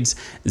trades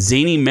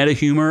zany meta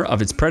humor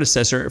of its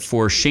predecessor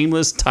for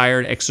shameless,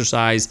 tired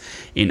exercise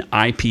in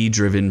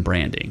IP-driven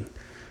branding.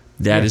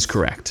 That is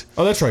correct.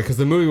 Oh, that's right, because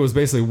the movie was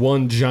basically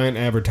one giant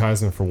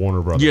advertisement for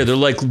Warner Brothers. Yeah, they're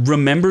like,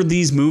 remember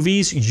these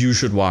movies? You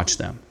should watch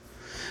them.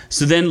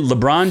 So then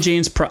LeBron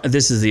James,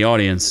 this is the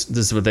audience,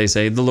 this is what they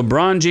say, the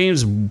LeBron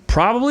James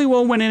probably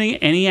won't win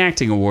any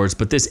acting awards,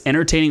 but this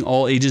entertaining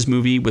all-ages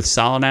movie with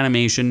solid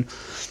animation,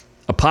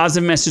 a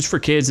positive message for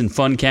kids, and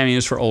fun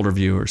cameos for older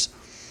viewers.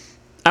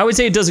 I would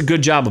say it does a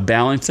good job of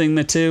balancing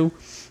the two,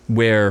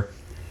 where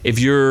if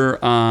you're...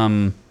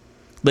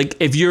 like,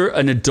 if you're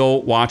an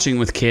adult watching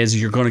with kids,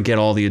 you're going to get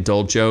all the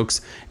adult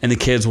jokes, and the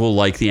kids will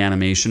like the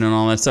animation and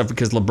all that stuff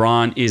because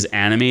LeBron is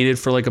animated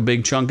for, like, a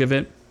big chunk of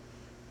it.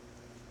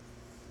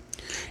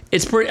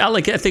 It's pretty, I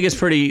think it's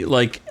pretty,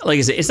 like I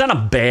said, it's not a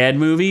bad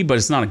movie, but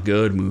it's not a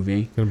good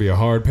movie. Gonna be a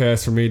hard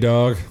pass for me,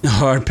 dog.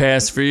 Hard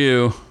pass for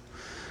you.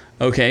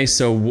 Okay,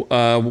 so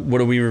what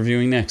are we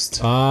reviewing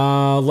next?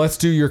 Let's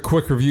do your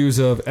quick reviews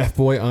of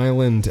F-Boy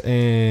Island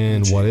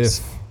and What If.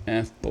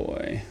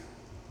 F-Boy.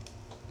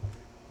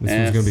 This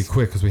one's going to be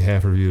quick because we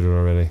have reviewed it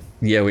already.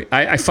 Yeah,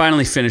 I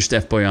finally finished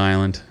F-Boy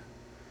Island.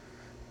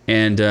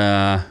 And,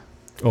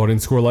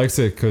 Audience score likes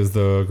it because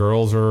the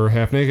girls are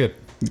half naked.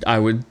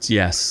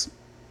 Yes.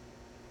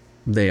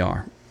 They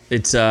are.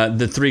 It's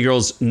the 3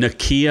 girls,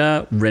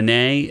 Nakia,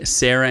 Renee,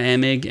 Sarah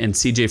Emig, and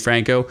CJ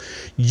Franco.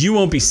 You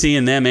won't be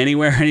seeing them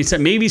anywhere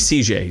anytime. Maybe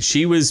CJ.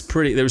 She was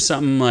pretty, there was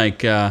something like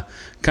kind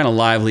of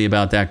lively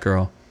about that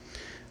girl.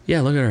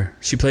 Yeah, look at her.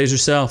 She plays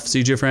herself,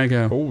 CJ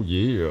Franco. Oh,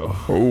 yeah.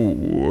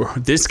 Oh,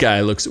 this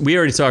guy looks... We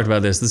already talked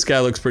about this. This guy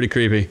looks pretty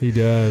creepy. He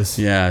does.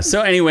 Yeah.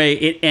 So anyway,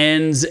 it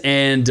ends,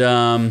 and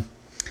I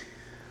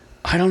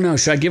don't know.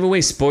 Should I give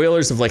away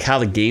spoilers of like how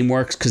the game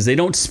works? Because they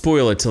don't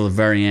spoil it till the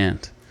very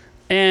end.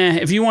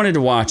 If you wanted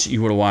to watch it,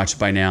 you would have watched it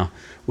by now.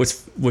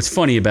 What's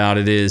funny about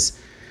it is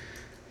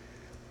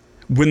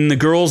when the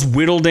girls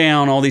whittle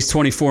down all these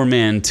 24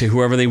 men to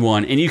whoever they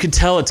want, and you can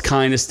tell it's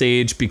kind of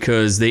staged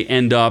because they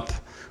end up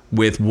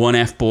with one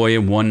F-boy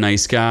and one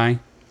nice guy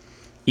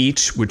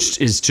each,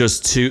 which is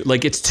just too,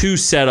 like, it's too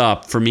set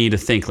up for me to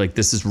think like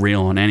this is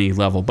real on any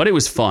level, but it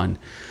was fun.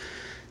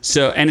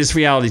 So, and it's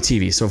reality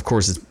TV, so of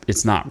course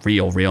it's not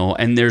real.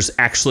 And there's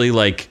actually,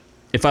 like,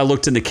 if I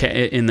looked in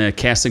the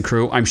cast and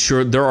crew, I'm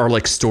sure there are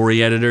like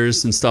story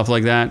editors and stuff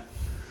like that.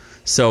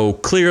 So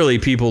clearly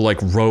people like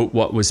wrote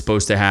what was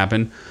supposed to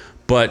happen,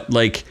 but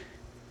like,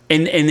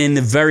 and in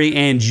the very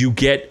end you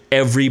get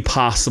every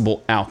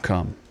possible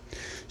outcome.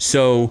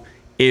 So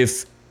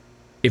if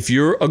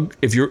you're one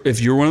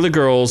of the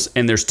girls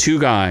and there's 2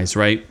 guys,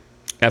 right?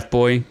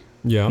 F-boy,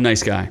 yeah,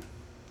 nice guy.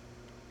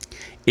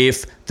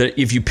 If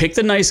you pick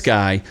the nice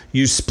guy,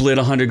 you split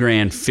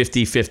 $100,000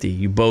 50-50.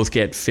 You both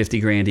get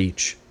 $50,000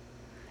 each,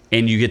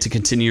 and you get to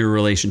continue your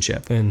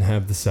relationship and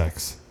have the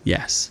sex.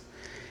 Yes.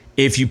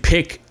 If you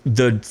pick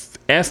the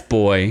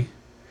F-boy,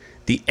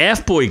 the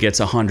F-boy gets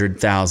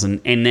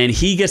 $100,000, and then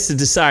he gets to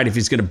decide if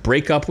he's going to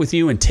break up with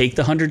you and take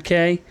the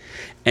 $100,000,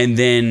 and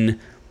then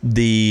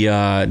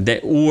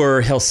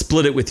or he'll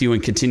split it with you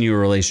and continue a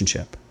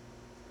relationship.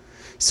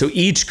 So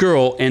each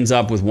girl ends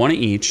up with one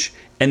each,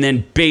 and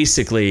then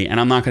basically, and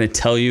I'm not going to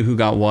tell you who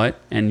got what,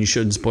 and you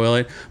shouldn't spoil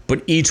it,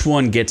 but each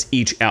one gets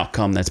each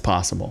outcome that's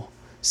possible.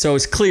 So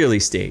it's clearly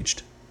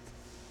staged.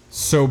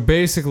 So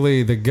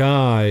basically, the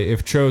guy,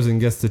 if chosen,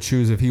 gets to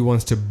choose if he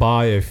wants to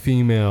buy a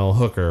female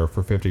hooker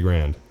for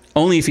 $50,000.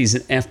 Only if he's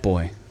an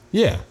F-boy.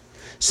 Yeah.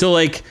 So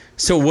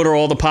what are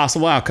all the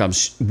possible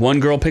outcomes? One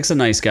girl picks a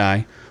nice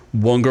guy,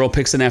 one girl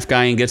picks an F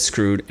guy and gets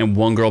screwed, and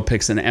one girl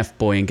picks an F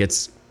boy and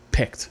gets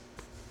picked.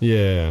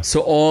 Yeah.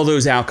 So all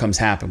those outcomes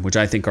happen, which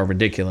I think are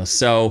ridiculous.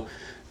 So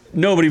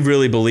nobody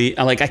really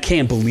I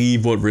can't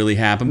believe what really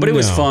happened, but it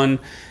was fun.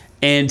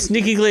 And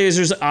Nikki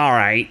Glazer's all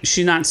right.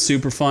 She's not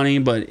super funny,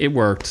 but it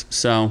worked.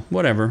 So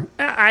whatever.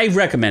 I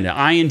recommend it.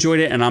 I enjoyed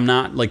it, and I'm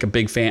not like a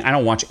big fan. I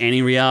don't watch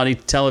any reality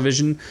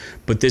television,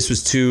 but this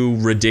was too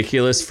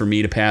ridiculous for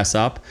me to pass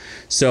up.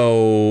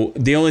 So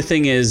the only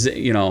thing is,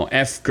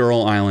 F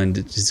Girl Island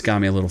just got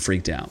me a little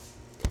freaked out.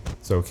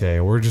 It's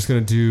okay. We're just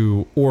going to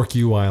do Orc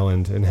U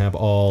Island and have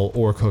all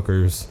orc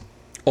hookers.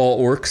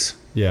 All orcs?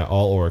 Yeah,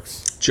 all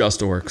orcs.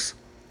 Just orcs.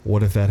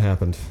 What if that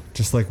happened?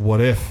 Just like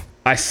What If?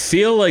 I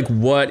feel like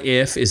What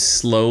If is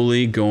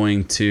slowly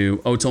going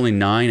to... Oh, it's only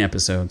 9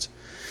 episodes.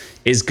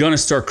 Is going to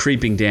start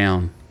creeping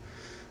down.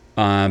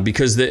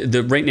 because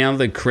the right now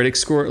the critic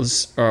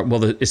scores are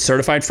it's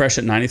certified fresh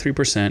at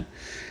 93%,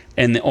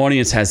 and the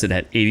audience has it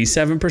at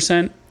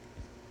 87%.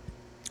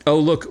 Oh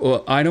look,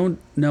 well, I don't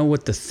know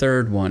what the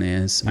third one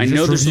is. I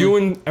know there's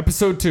reviewing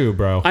episode 2,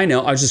 bro. I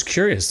know. I was just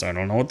curious. I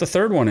don't know what the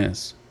third one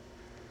is.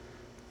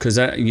 Because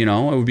it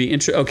would be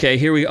interesting. Okay,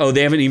 here we go. Oh,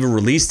 they haven't even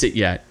released it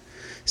yet.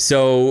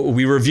 So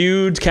we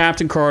reviewed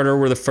Captain Carter.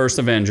 We're the first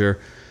Avenger.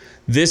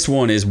 This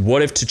one is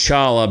what if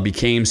T'Challa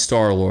became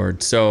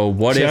Star-Lord? So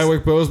what if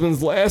Chadwick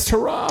Boseman's last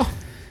hurrah?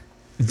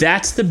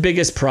 That's the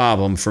biggest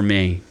problem for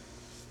me.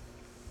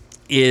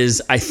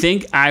 Is I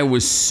think I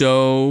was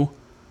so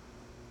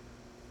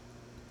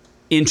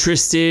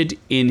interested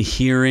in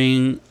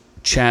hearing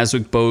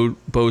Chadwick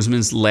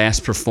Boseman's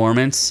last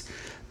performance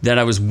that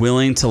I was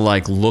willing to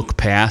like look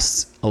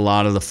past a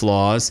lot of the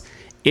flaws.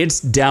 It's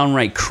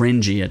downright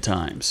cringy at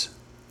times.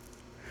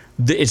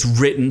 It's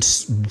written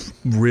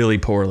really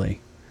poorly.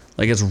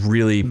 Like it's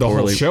really the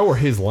poorly. whole show or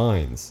his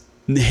lines?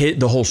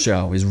 The whole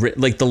show is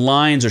like the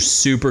lines are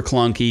super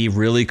clunky,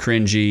 really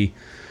cringy.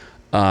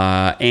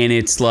 And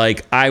it's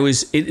like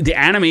the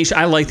animation.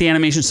 I like the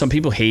animation. Some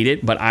people hate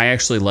it, but I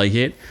actually like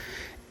it.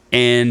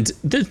 And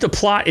the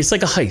plot, it's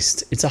like a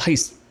heist. It's a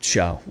heist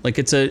show. Like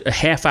it's a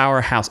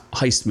half-hour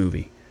heist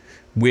movie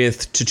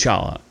with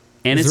T'Challa.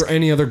 And is there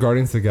any other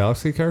Guardians of the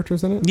Galaxy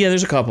characters in it? Yeah,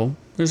 there's a couple.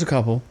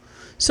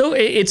 So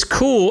it's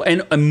cool,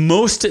 and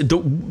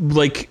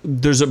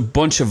there's a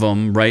bunch of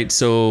them, right?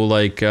 So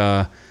like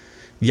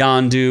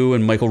Yondu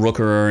and Michael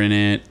Rooker are in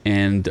it,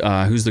 and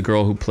who's the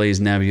girl who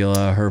plays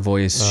Nebula? Her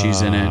voice,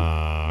 she's in it.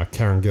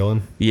 Karen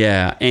Gillan.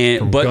 Yeah,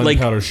 but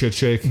Gunpowder Shit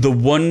Shake. The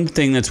one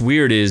thing that's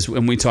weird is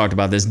when we talked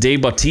about this,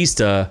 Dave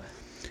Bautista,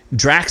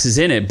 Drax is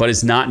in it, but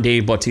it's not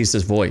Dave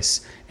Bautista's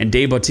voice, and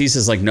Dave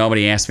Bautista's like,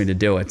 nobody asked me to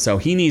do it, so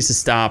he needs to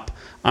stop.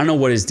 I don't know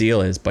what his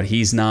deal is, but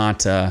he's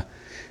not.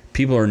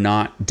 People are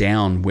not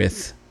down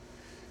with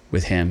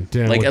him.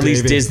 Like at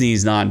least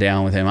Disney's not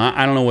down with him.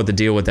 I don't know what the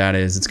deal with that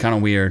is. It's kind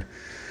of weird.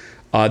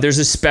 There's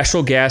a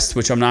special guest,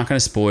 which I'm not going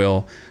to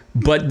spoil,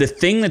 but the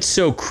thing that's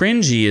so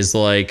cringy is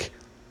like,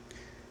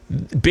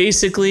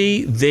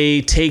 basically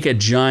they take a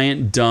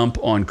giant dump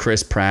on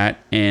Chris Pratt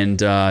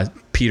and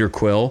Peter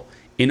Quill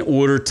in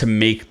order to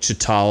make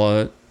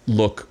T'Challa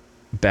look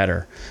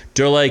better.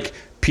 They're like,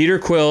 Peter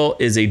Quill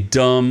is a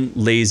dumb,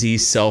 lazy,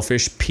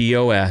 selfish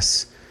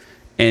POS,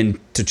 and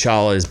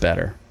T'Challa is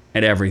better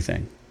at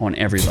everything on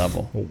every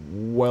level.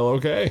 Well,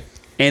 okay.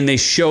 And they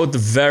show at the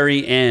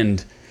very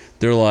end,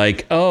 they're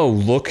like, oh,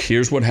 look,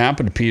 here's what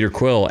happened to Peter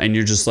Quill. And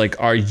you're just like,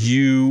 are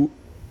you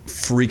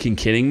freaking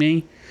kidding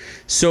me?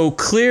 So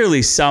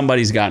clearly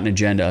somebody's got an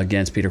agenda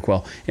against Peter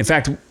Quill. In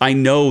fact, I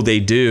know they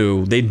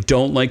do. They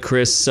don't like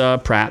Chris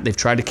Pratt. They've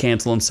tried to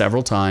cancel him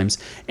several times.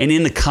 And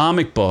in the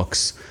comic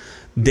books,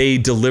 they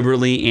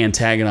deliberately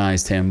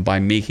antagonized him by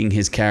making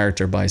his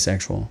character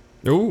bisexual.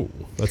 Ooh,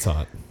 that's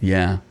hot.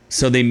 Yeah.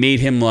 So they made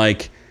him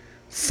like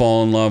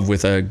fall in love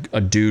with a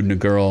dude and a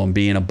girl and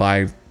be in a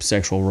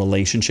bisexual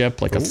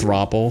relationship, like a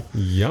throuple.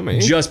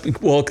 Yummy.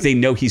 They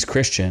know he's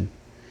Christian.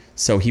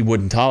 So he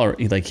wouldn't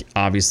tolerate, like,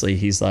 obviously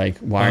he's like,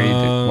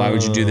 why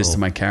would you do this to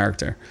my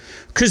character?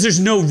 Because there's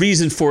no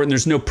reason for it and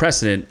there's no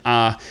precedent.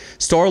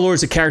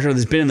 Star-Lord's a character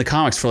that's been in the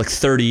comics for like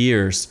 30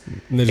 years.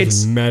 And they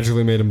just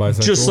magically made him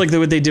bisexual? Just like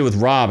what they did with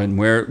Robin,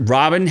 where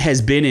Robin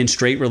has been in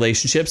straight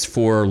relationships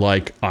for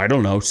like, I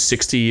don't know,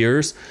 60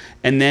 years.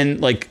 And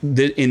then like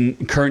in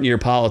current year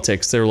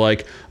politics, they're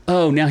like,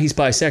 oh, now he's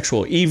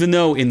bisexual. Even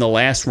though in the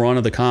last run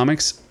of the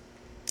comics,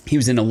 he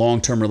was in a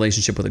long-term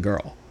relationship with a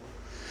girl.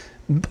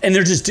 And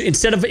they're just,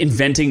 instead of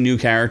inventing new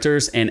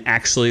characters and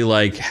actually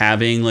like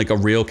having like a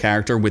real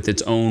character with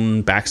its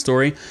own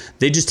backstory,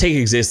 they just take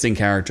existing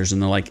characters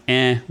and they're like,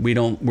 we're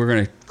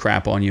going to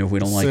crap on you if we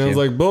don't like you. Sounds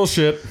like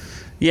bullshit.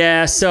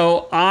 Yeah,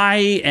 so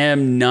I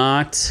am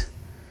not.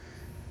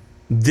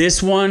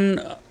 This one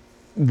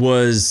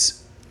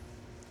was,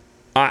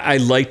 I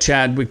like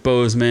Chadwick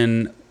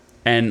Boseman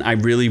and I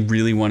really,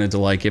 really wanted to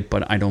like it,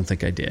 but I don't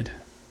think I did.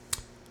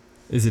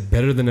 Is it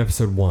better than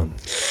episode 1?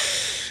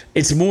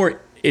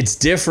 It's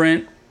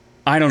different.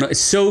 I don't know. It's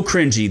so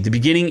cringy. The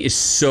beginning is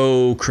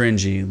so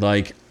cringy.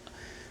 Like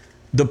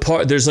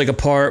there's like a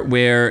part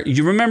where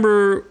you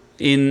remember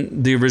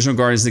in the original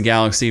Guardians of the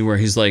Galaxy where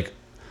he's like,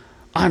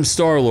 I'm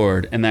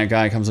Star-Lord. And that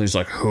guy comes and he's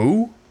like,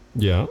 who?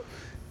 Yeah.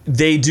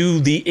 They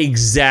do the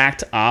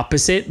exact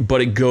opposite,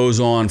 but it goes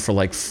on for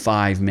like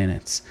 5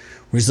 minutes.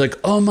 Where he's like,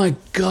 oh my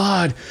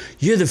God,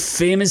 you're the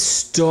famous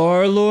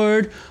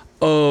Star-Lord?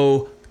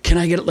 Oh, can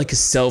I get like a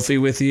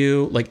selfie with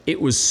you? Like it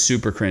was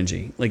super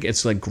cringy. Like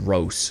it's like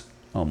gross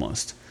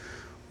almost.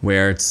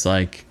 Where it's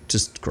like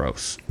just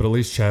gross. But at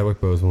least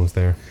Chadwick Boseman was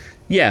there.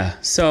 Yeah,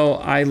 so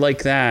I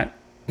like that.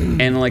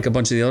 And like a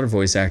bunch of the other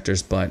voice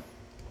actors, but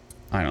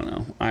I don't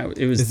know.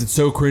 Is it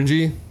so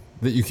cringy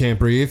that you can't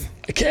breathe?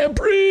 I can't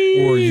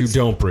breathe. Or you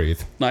don't breathe?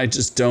 I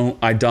just don't.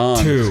 I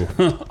don't. Two.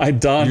 I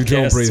don't. You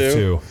don't breathe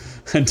too.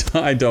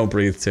 I don't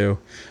breathe too.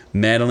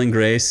 Madeline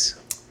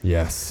Grace.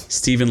 Yes.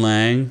 Stephen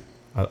Lang.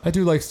 I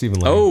do like Stephen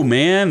Lang. Oh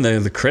man,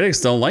 the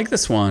critics don't like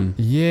this one.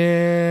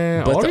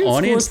 Yeah, But the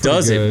audience score's pretty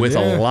does it good, with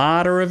yeah. a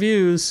lot of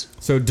reviews.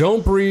 So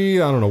Don't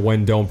Breathe, I don't know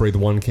when Don't Breathe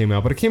 1 came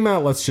out, but it came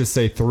out, let's just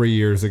say 3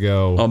 years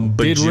ago.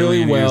 Did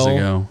really bajillion well. years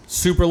ago.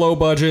 Super low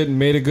budget,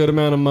 made a good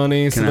amount of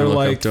money. Can so I they're look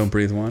like, up Don't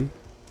Breathe 1?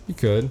 you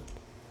could.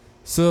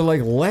 So they're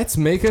like, let's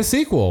make a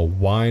sequel.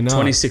 Why not?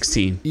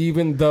 2016.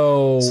 Even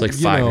though, It's like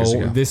 5 years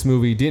ago. this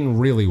movie didn't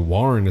really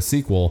warrant a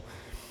sequel.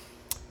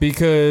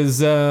 Because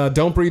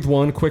Don't Breathe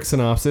 1, quick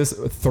synopsis,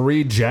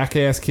 3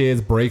 jackass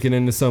kids breaking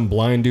into some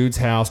blind dude's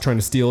house trying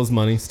to steal his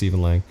money,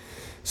 Stephen Lang.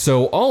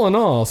 So all in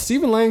all,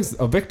 Stephen Lang's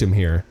a victim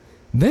here.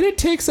 Then it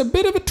takes a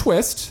bit of a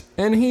twist,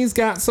 and he's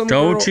got some...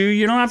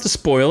 You don't have to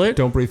spoil it.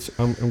 Don't Breathe,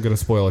 I'm going to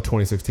spoil a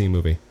 2016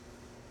 movie.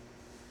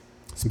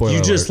 Spoiler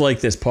You just alert. like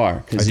this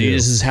part, because I do.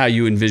 this is how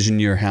you envision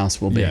your house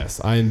will be.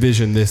 Yes, I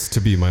envision this to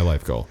be my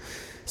life goal.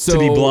 So, To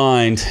be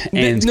blind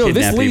and no,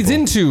 kidnap this leads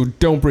people. into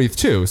Don't Breathe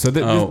 2. So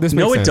this makes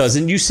no, it sense.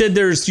 doesn't. You said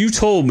you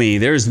told me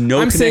there's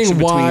no I'm connection saying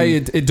between... why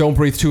it Don't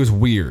Breathe 2 is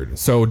weird.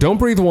 So Don't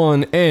Breathe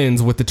 1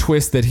 ends with the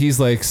twist that he's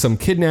like some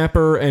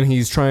kidnapper and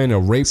he's trying to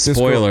rape this girl.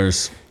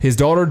 Spoilers. His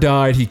daughter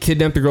died. He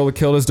kidnapped the girl that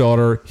killed his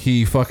daughter.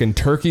 He fucking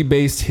turkey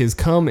based his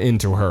cum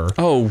into her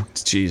Oh,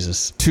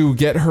 Jesus. to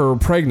get her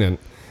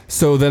pregnant.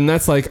 So then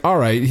that's like, all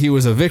right, he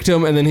was a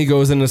victim, and then he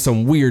goes into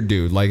some weird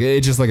dude. Like,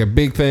 it's just like a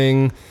big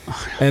thing.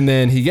 And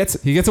then he gets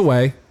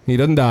away. He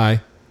doesn't die.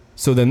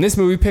 So then this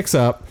movie picks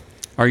up.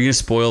 Are you going to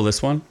spoil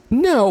this one?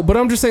 No, but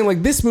I'm just saying,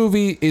 like, this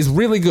movie is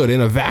really good. In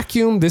a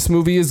vacuum, this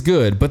movie is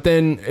good. But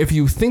then if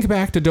you think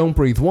back to Don't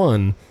Breathe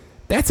 1,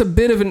 that's a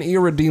bit of an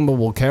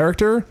irredeemable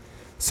character.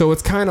 So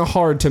it's kind of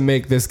hard to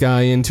make this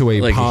guy into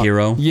a a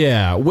hero?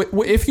 Yeah.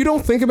 If you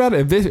don't think about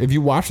it, if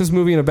you watch this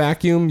movie in a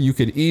vacuum, you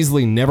could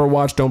easily never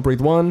watch Don't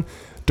Breathe 1.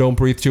 Don't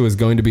Breathe 2 is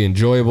going to be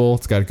enjoyable.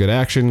 It's got good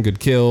action, good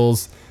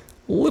kills.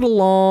 Little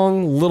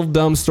long, little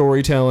dumb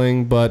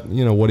storytelling, but,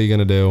 you know, what are you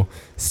going to do?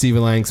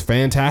 Stephen Lang's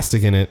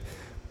fantastic in it.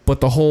 But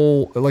the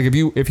whole, like,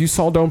 if you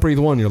saw Don't Breathe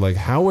 1, you're like,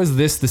 how is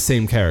this the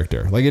same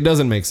character? Like, it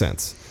doesn't make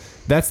sense.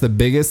 That's the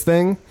biggest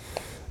thing.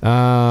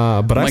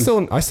 But I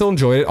still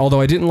enjoyed it.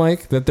 Although I didn't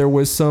like that there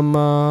was some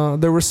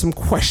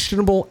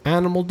questionable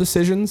animal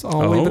decisions.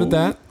 I'll leave it at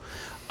that.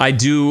 I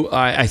do.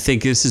 I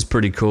think this is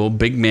pretty cool.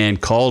 Big Man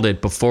called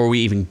it before we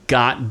even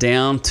got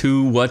down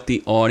to what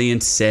the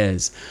audience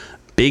says.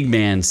 Big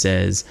Man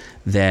says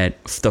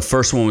that the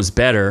first one was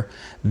better.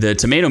 The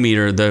tomato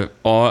meter, the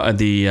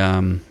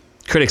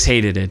critics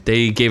hated it.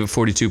 They gave it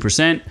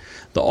 42%.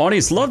 The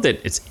audience loved it.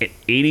 It's at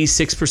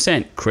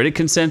 86%. Critic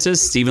consensus,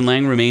 Stephen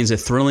Lang remains a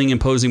thrilling,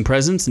 imposing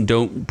presence in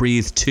Don't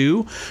Breathe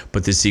 2,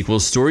 but the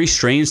sequel's story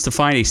strains to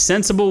find a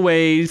sensible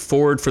way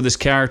forward for this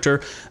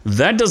character.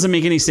 That doesn't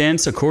make any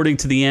sense, according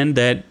to the end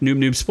that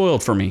Noob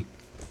spoiled for me.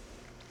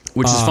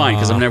 Which is fine,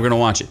 because I'm never going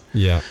to watch it.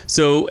 Yeah.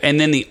 So, and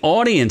then the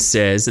audience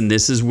says, and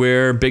this is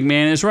where Big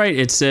Man is right,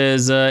 it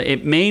says,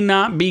 it may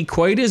not be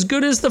quite as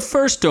good as the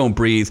first Don't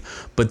Breathe,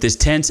 but this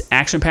tense,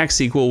 action-packed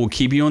sequel will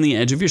keep you on the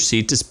edge of your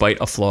seat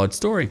despite a flawed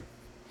story.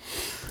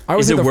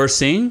 Is it worth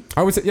seeing?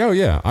 I would say,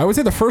 yeah. I would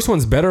say the first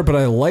one's better, but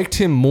I liked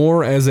him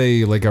more as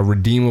a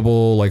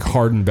redeemable, like,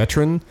 hardened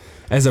veteran,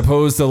 as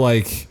opposed to,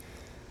 like...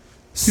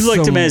 You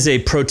liked him as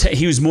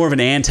he was more of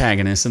an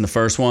antagonist in the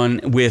first one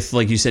with,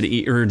 like you said,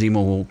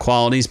 irredeemable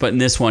qualities. But in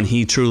this one,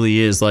 he truly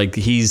is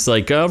he's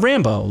like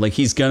Rambo. Like,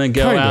 he's going to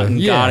go out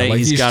and got it. Like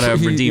he's got to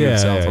redeem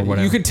himself or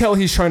whatever. You could tell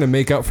he's trying to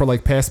make up for,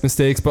 like, past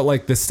mistakes. But,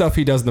 like, the stuff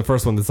he does in the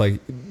first one, that's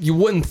like, you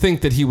wouldn't think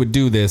that he would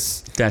do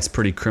this. That's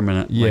pretty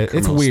criminal. Yeah, like,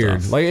 it's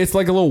weird. Stuff. Like, it's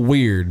like a little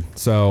weird.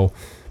 So...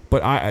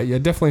 But I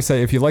definitely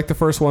say if you like the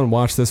first one,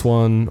 watch this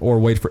one or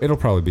wait for it'll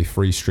probably be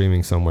free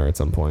streaming somewhere at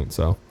some point.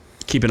 So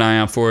keep an eye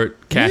out for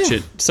it. Catch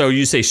it. So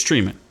you say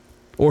stream it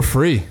or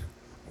free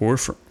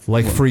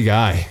like Free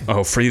Guy.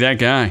 Oh, free that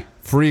guy.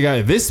 Free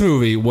Guy. This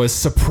movie was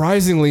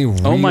surprisingly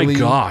really. Oh my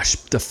gosh,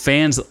 the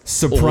fans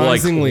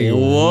surprisingly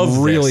love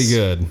really this.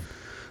 Good.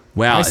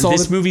 Wow,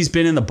 this movie's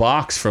been in the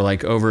box for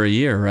like over a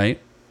year, right?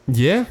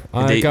 Yeah,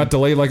 it got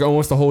delayed like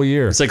almost a whole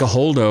year. It's like a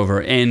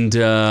holdover,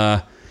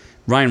 and.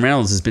 Ryan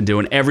Reynolds has been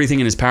doing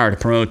everything in his power to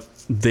promote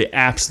the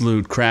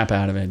absolute crap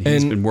out of it.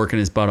 He's been working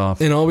his butt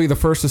off. And I'll be the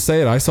first to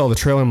say it. I saw the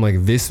trailer. I'm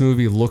like, this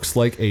movie looks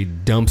like a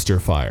dumpster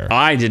fire.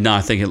 I did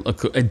not think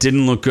it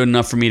didn't look good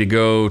enough for me to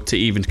go to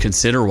even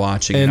consider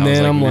watching. And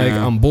then I'm like,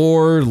 I'm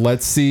bored.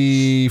 Let's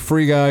see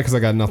Free Guy because I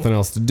got nothing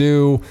else to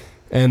do.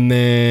 And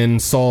then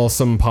saw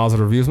some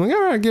positive reviews. I'm like,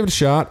 all right, give it a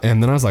shot.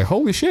 And then I was like,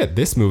 holy shit,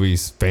 this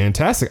movie's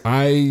fantastic.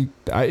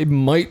 It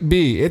might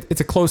be.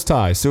 It's a close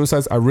tie.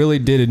 I really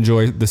did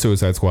enjoy The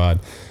Suicide Squad.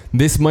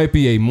 This might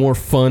be a more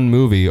fun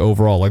movie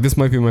overall. Like, this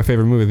might be my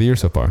favorite movie of the year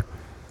so far.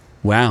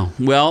 Wow.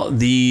 Well,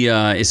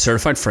 it's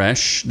certified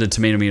fresh. The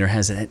tomato meter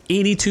has it at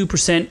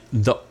 82%.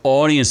 The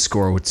audience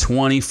score with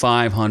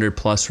 2,500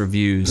 plus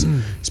reviews.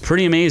 It's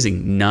pretty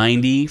amazing.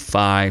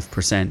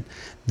 95%.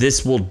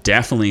 This will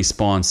definitely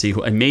spawn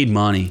sequel. It made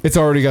money. It's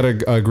already got a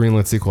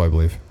greenlit sequel, I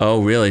believe.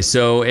 Oh, really?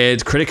 So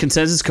it's critic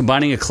consensus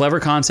combining a clever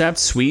concept,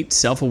 sweet,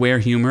 self-aware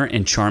humor,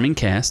 and charming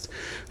cast.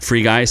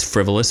 Free Guy's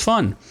frivolous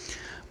fun.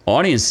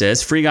 Audience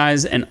says, Free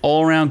Guy's an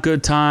all-around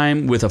good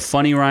time with a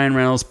funny Ryan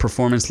Reynolds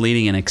performance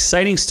leading an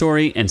exciting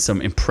story and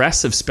some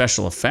impressive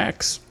special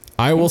effects.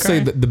 I will say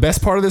that the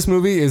best part of this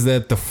movie is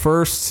that the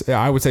first,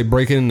 I would say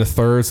break it into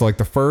thirds. So like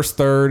the first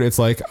third, it's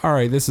like, all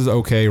right, this is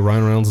okay.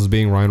 Ryan Reynolds is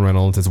being Ryan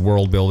Reynolds. It's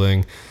world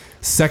building.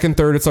 Second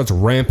third, it starts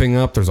ramping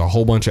up. There's a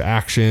whole bunch of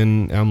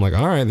action. I'm like,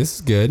 all right, this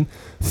is good.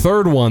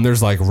 Third one,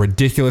 there's like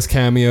ridiculous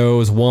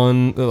cameos.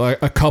 One,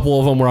 like a couple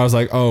of them where I was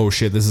like, oh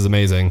shit, this is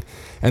amazing.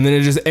 And then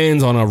it just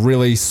ends on a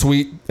really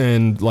sweet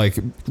and like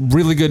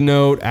really good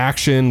note.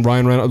 Action,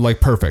 Ryan Reynolds,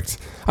 like perfect.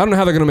 I don't know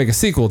how they're gonna make a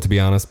sequel, to be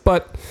honest,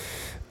 but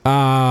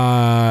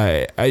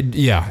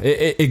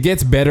it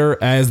gets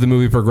better as the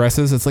movie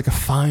progresses. It's like a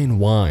fine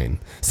wine,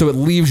 so it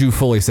leaves you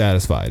fully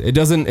satisfied.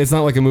 It's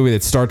not like a movie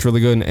that starts really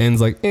good and ends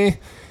like eh.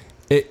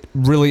 It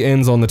really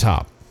ends on the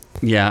top.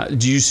 Yeah.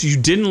 You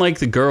didn't like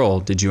the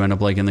girl. Did you end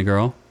up liking the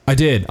girl? I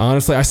did,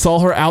 honestly. I saw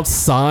her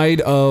outside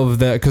of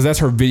that because that's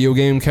her video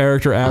game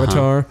character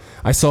avatar.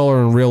 I saw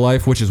her in real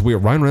life, which is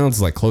weird. Ryan Reynolds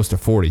is like close to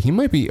 40. He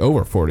might be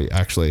over 40,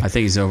 actually. I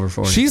think he's over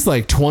 40. She's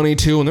like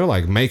 22, and they're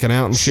like making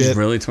out and shit. She's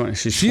really 20.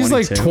 She's 22.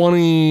 like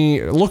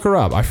 20. Look her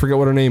up. I forget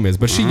what her name is,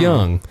 but she's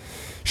young.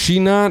 She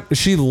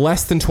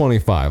less than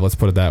 25. Let's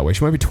put it that way.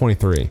 She might be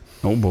 23.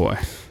 Oh boy.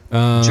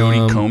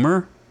 Jodie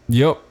Comer.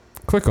 Yep.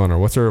 Click on her.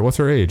 What's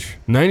her age?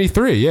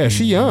 93. Yeah,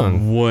 she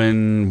young.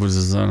 When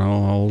was that? How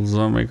old does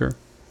that make her?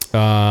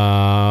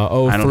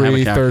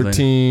 03,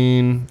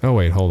 13. Oh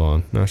wait, hold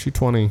on. No, she's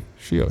 20.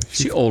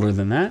 She older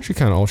than that. She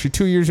kind of old. She's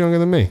 2 years younger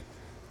than me.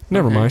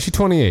 Never mind. She's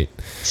 28.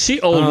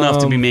 She old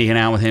enough to be making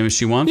out with him if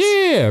she wants.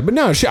 Yeah, but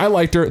no, I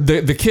liked her.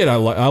 The kid, I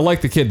like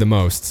the kid the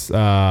most.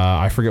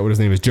 I forget what his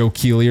name is. Joe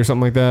Keighley or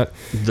something like that.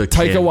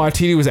 Taika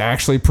Waititi was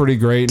actually pretty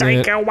great.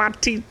 Taika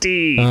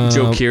Waititi.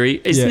 Joe Keighley.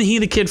 Isn't he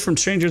the kid from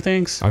Stranger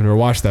Things? I've never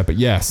watched that, but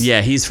yes.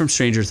 Yeah, he's from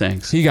Stranger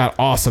Things. He got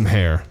awesome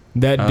hair.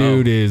 That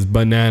dude is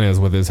bananas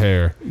with his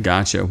hair.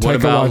 Gotcha. What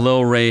about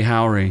Lil Ray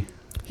Howery?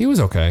 He was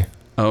okay.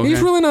 Okay.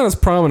 He's really not as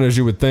prominent as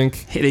you would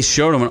think. Hey, they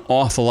showed him an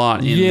awful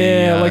lot in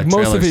the like trailers.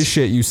 most of his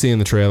shit you see in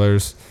the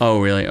trailers.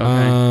 Oh, really?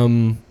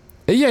 Okay.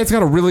 Yeah, it's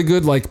got a really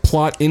good like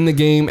plot in the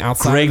game,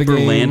 outside of the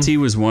game. Greg Berlanti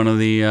was one of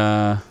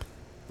the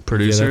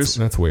producers.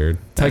 Yeah, that's weird.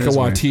 Taika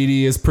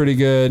Waititi is pretty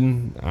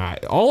good.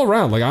 All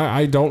around, like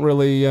I don't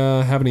really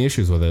have any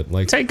issues with it.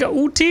 Like Taika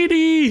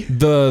Waititi.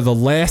 The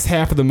last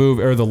half of the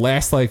movie, or the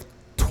last like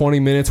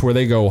 20 minutes where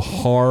they go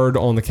hard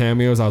on the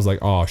cameos, I was like,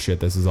 oh shit,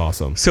 this is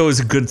awesome. So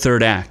it's a good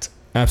third act.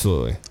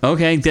 Absolutely.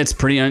 Okay, that's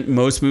pretty.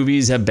 Most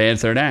movies have bad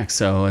third acts,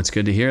 so it's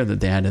good to hear that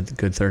they had a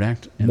good third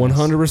act.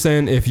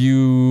 100%. If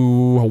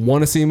you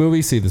want to see a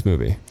movie, see this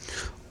movie.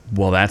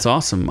 Well, that's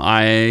awesome.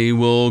 I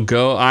will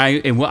go.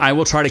 I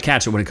will try to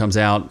catch it when it comes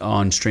out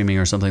on streaming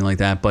or something like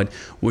that. But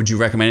would you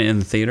recommend it in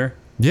the theater?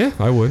 Yeah,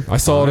 I would. I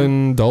saw it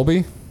in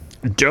Dolby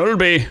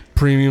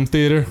Premium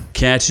Theater.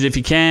 Catch it if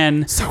you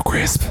can. So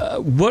crisp.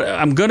 What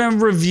I'm gonna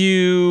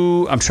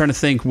review. I'm trying to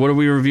think. What are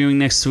we reviewing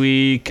next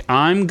week?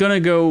 I'm gonna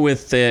go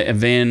with the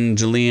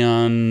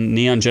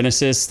Neon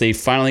Genesis. They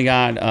finally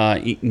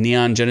got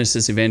Neon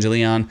Genesis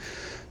Evangelion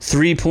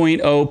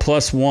 3.0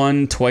 plus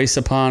 1 twice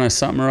upon a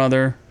something or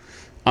other.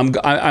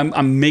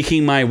 I'm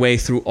making my way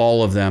through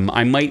all of them.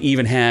 I might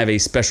even have a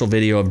special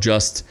video of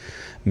just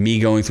me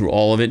going through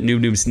all of it.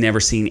 Noob's never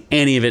seen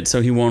any of it,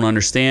 so he won't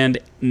understand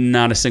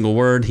not a single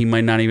word. He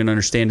might not even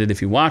understand it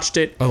if he watched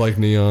it. I like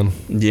Neon.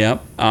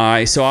 Yep.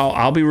 So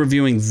I'll be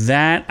reviewing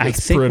that. I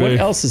think pretty. What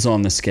else is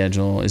on the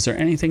schedule? Is there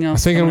anything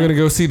else? I think I'm going to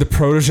go see The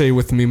Protege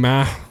with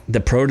Mima. The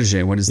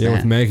Protege, what is that? Yeah,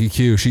 with Maggie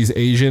Q. She's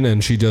Asian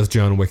and she does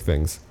John Wick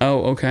things.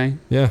 Oh, okay.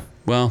 Yeah.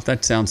 Well,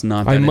 that sounds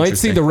not that I might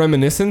interesting. see The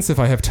Reminiscence if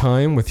I have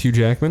time with Hugh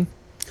Jackman.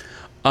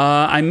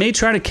 I may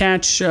try to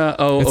catch...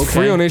 it's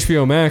free on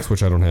HBO Max,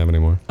 which I don't have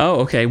anymore.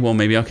 Oh, okay. Well,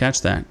 maybe I'll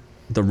catch that.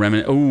 The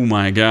Remnant. Oh,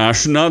 my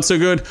gosh. Not so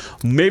good.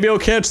 Maybe I'll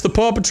catch the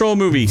Paw Patrol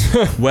movie.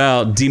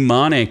 Well,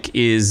 Demonic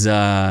is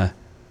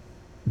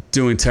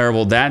doing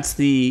terrible. That's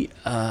the...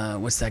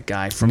 what's that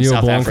guy from Neil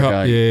South Blomkamp?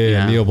 Africa?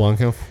 Yeah. Neil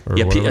Blomkamp.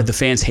 Yeah, the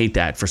fans hate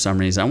that for some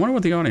reason. I wonder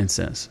what the audience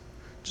says.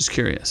 Just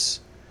curious.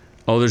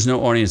 Oh, there's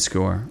no audience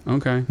score.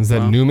 Okay. Is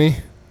that Numi?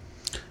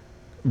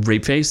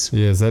 Rape Face?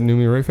 Yeah, is that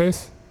Numi Rape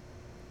Face?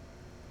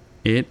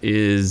 It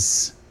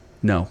is...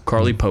 No,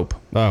 Carly Pope.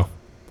 Oh,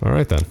 all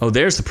right then. Oh,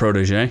 there's the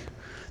Protege.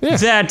 Yeah.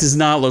 That does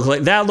not look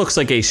like... That looks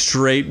like a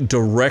straight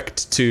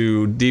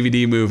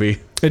direct-to-DVD movie.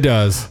 It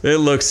does. It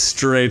looks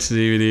straight to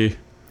DVD.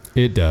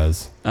 It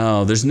does.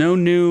 Oh, there's no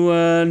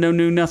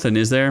new nothing,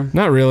 is there?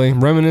 Not really.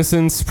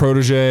 Reminiscence,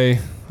 Protege.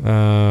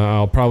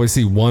 I'll probably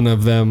see one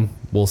of them.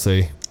 We'll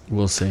see.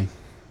 We'll see.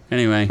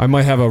 Anyway. I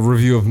might have a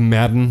review of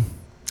Madden.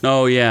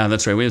 Oh, yeah,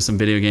 that's right. We have some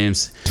video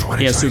games.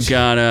 Yes, we've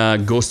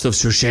got Ghost of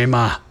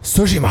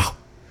Tsushima.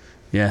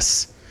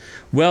 Yes.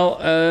 Well,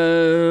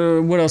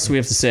 what else do we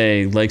have to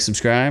say? Like,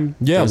 subscribe?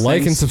 Yeah,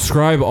 like and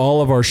subscribe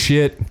all of our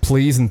shit,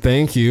 please and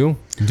thank you.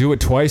 Do it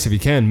twice if you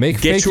can.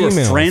 Get your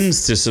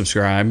friends to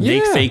subscribe. Yeah.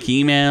 Make fake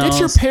emails. Get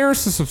your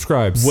parents to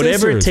subscribe.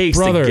 Whatever Sisters, it takes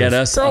brothers, to get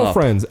us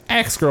girlfriends,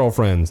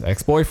 ex-girlfriends,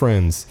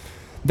 ex-boyfriends.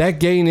 That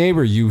gay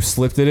neighbor you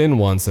slipped it in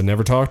once and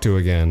never talked to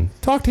again.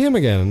 Talk to him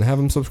again and have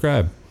him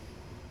subscribe.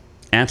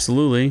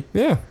 Absolutely.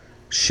 Yeah.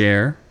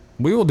 Share.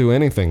 We will do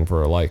anything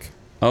for a like.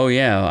 Oh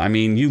yeah, I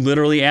mean, you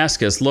literally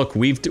ask us. Look,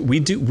 we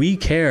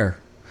care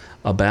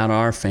about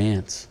our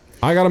fans.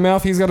 I got a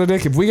mouth, he's got a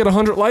dick. If we get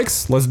 100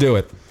 likes, let's do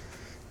it.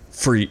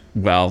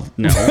 No.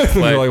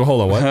 You're like,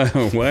 hold on,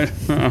 what? What?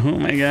 Oh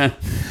my god.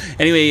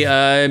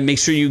 Anyway, make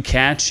sure you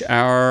catch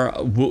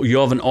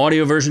you'll have an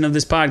audio version of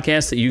this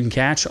podcast that you can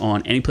catch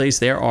on any place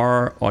there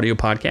are audio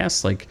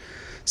podcasts, like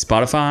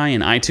Spotify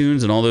and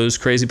iTunes and all those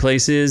crazy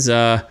places.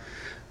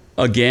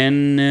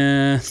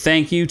 Again,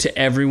 thank you to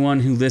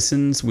everyone who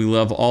listens. We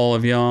love all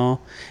of y'all.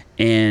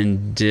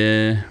 And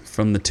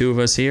from the two of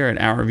us here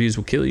at Our Reviews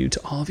Will Kill You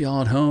to all of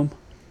y'all at home,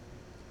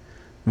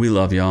 we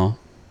love y'all.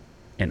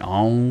 And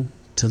on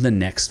to the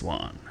next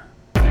one.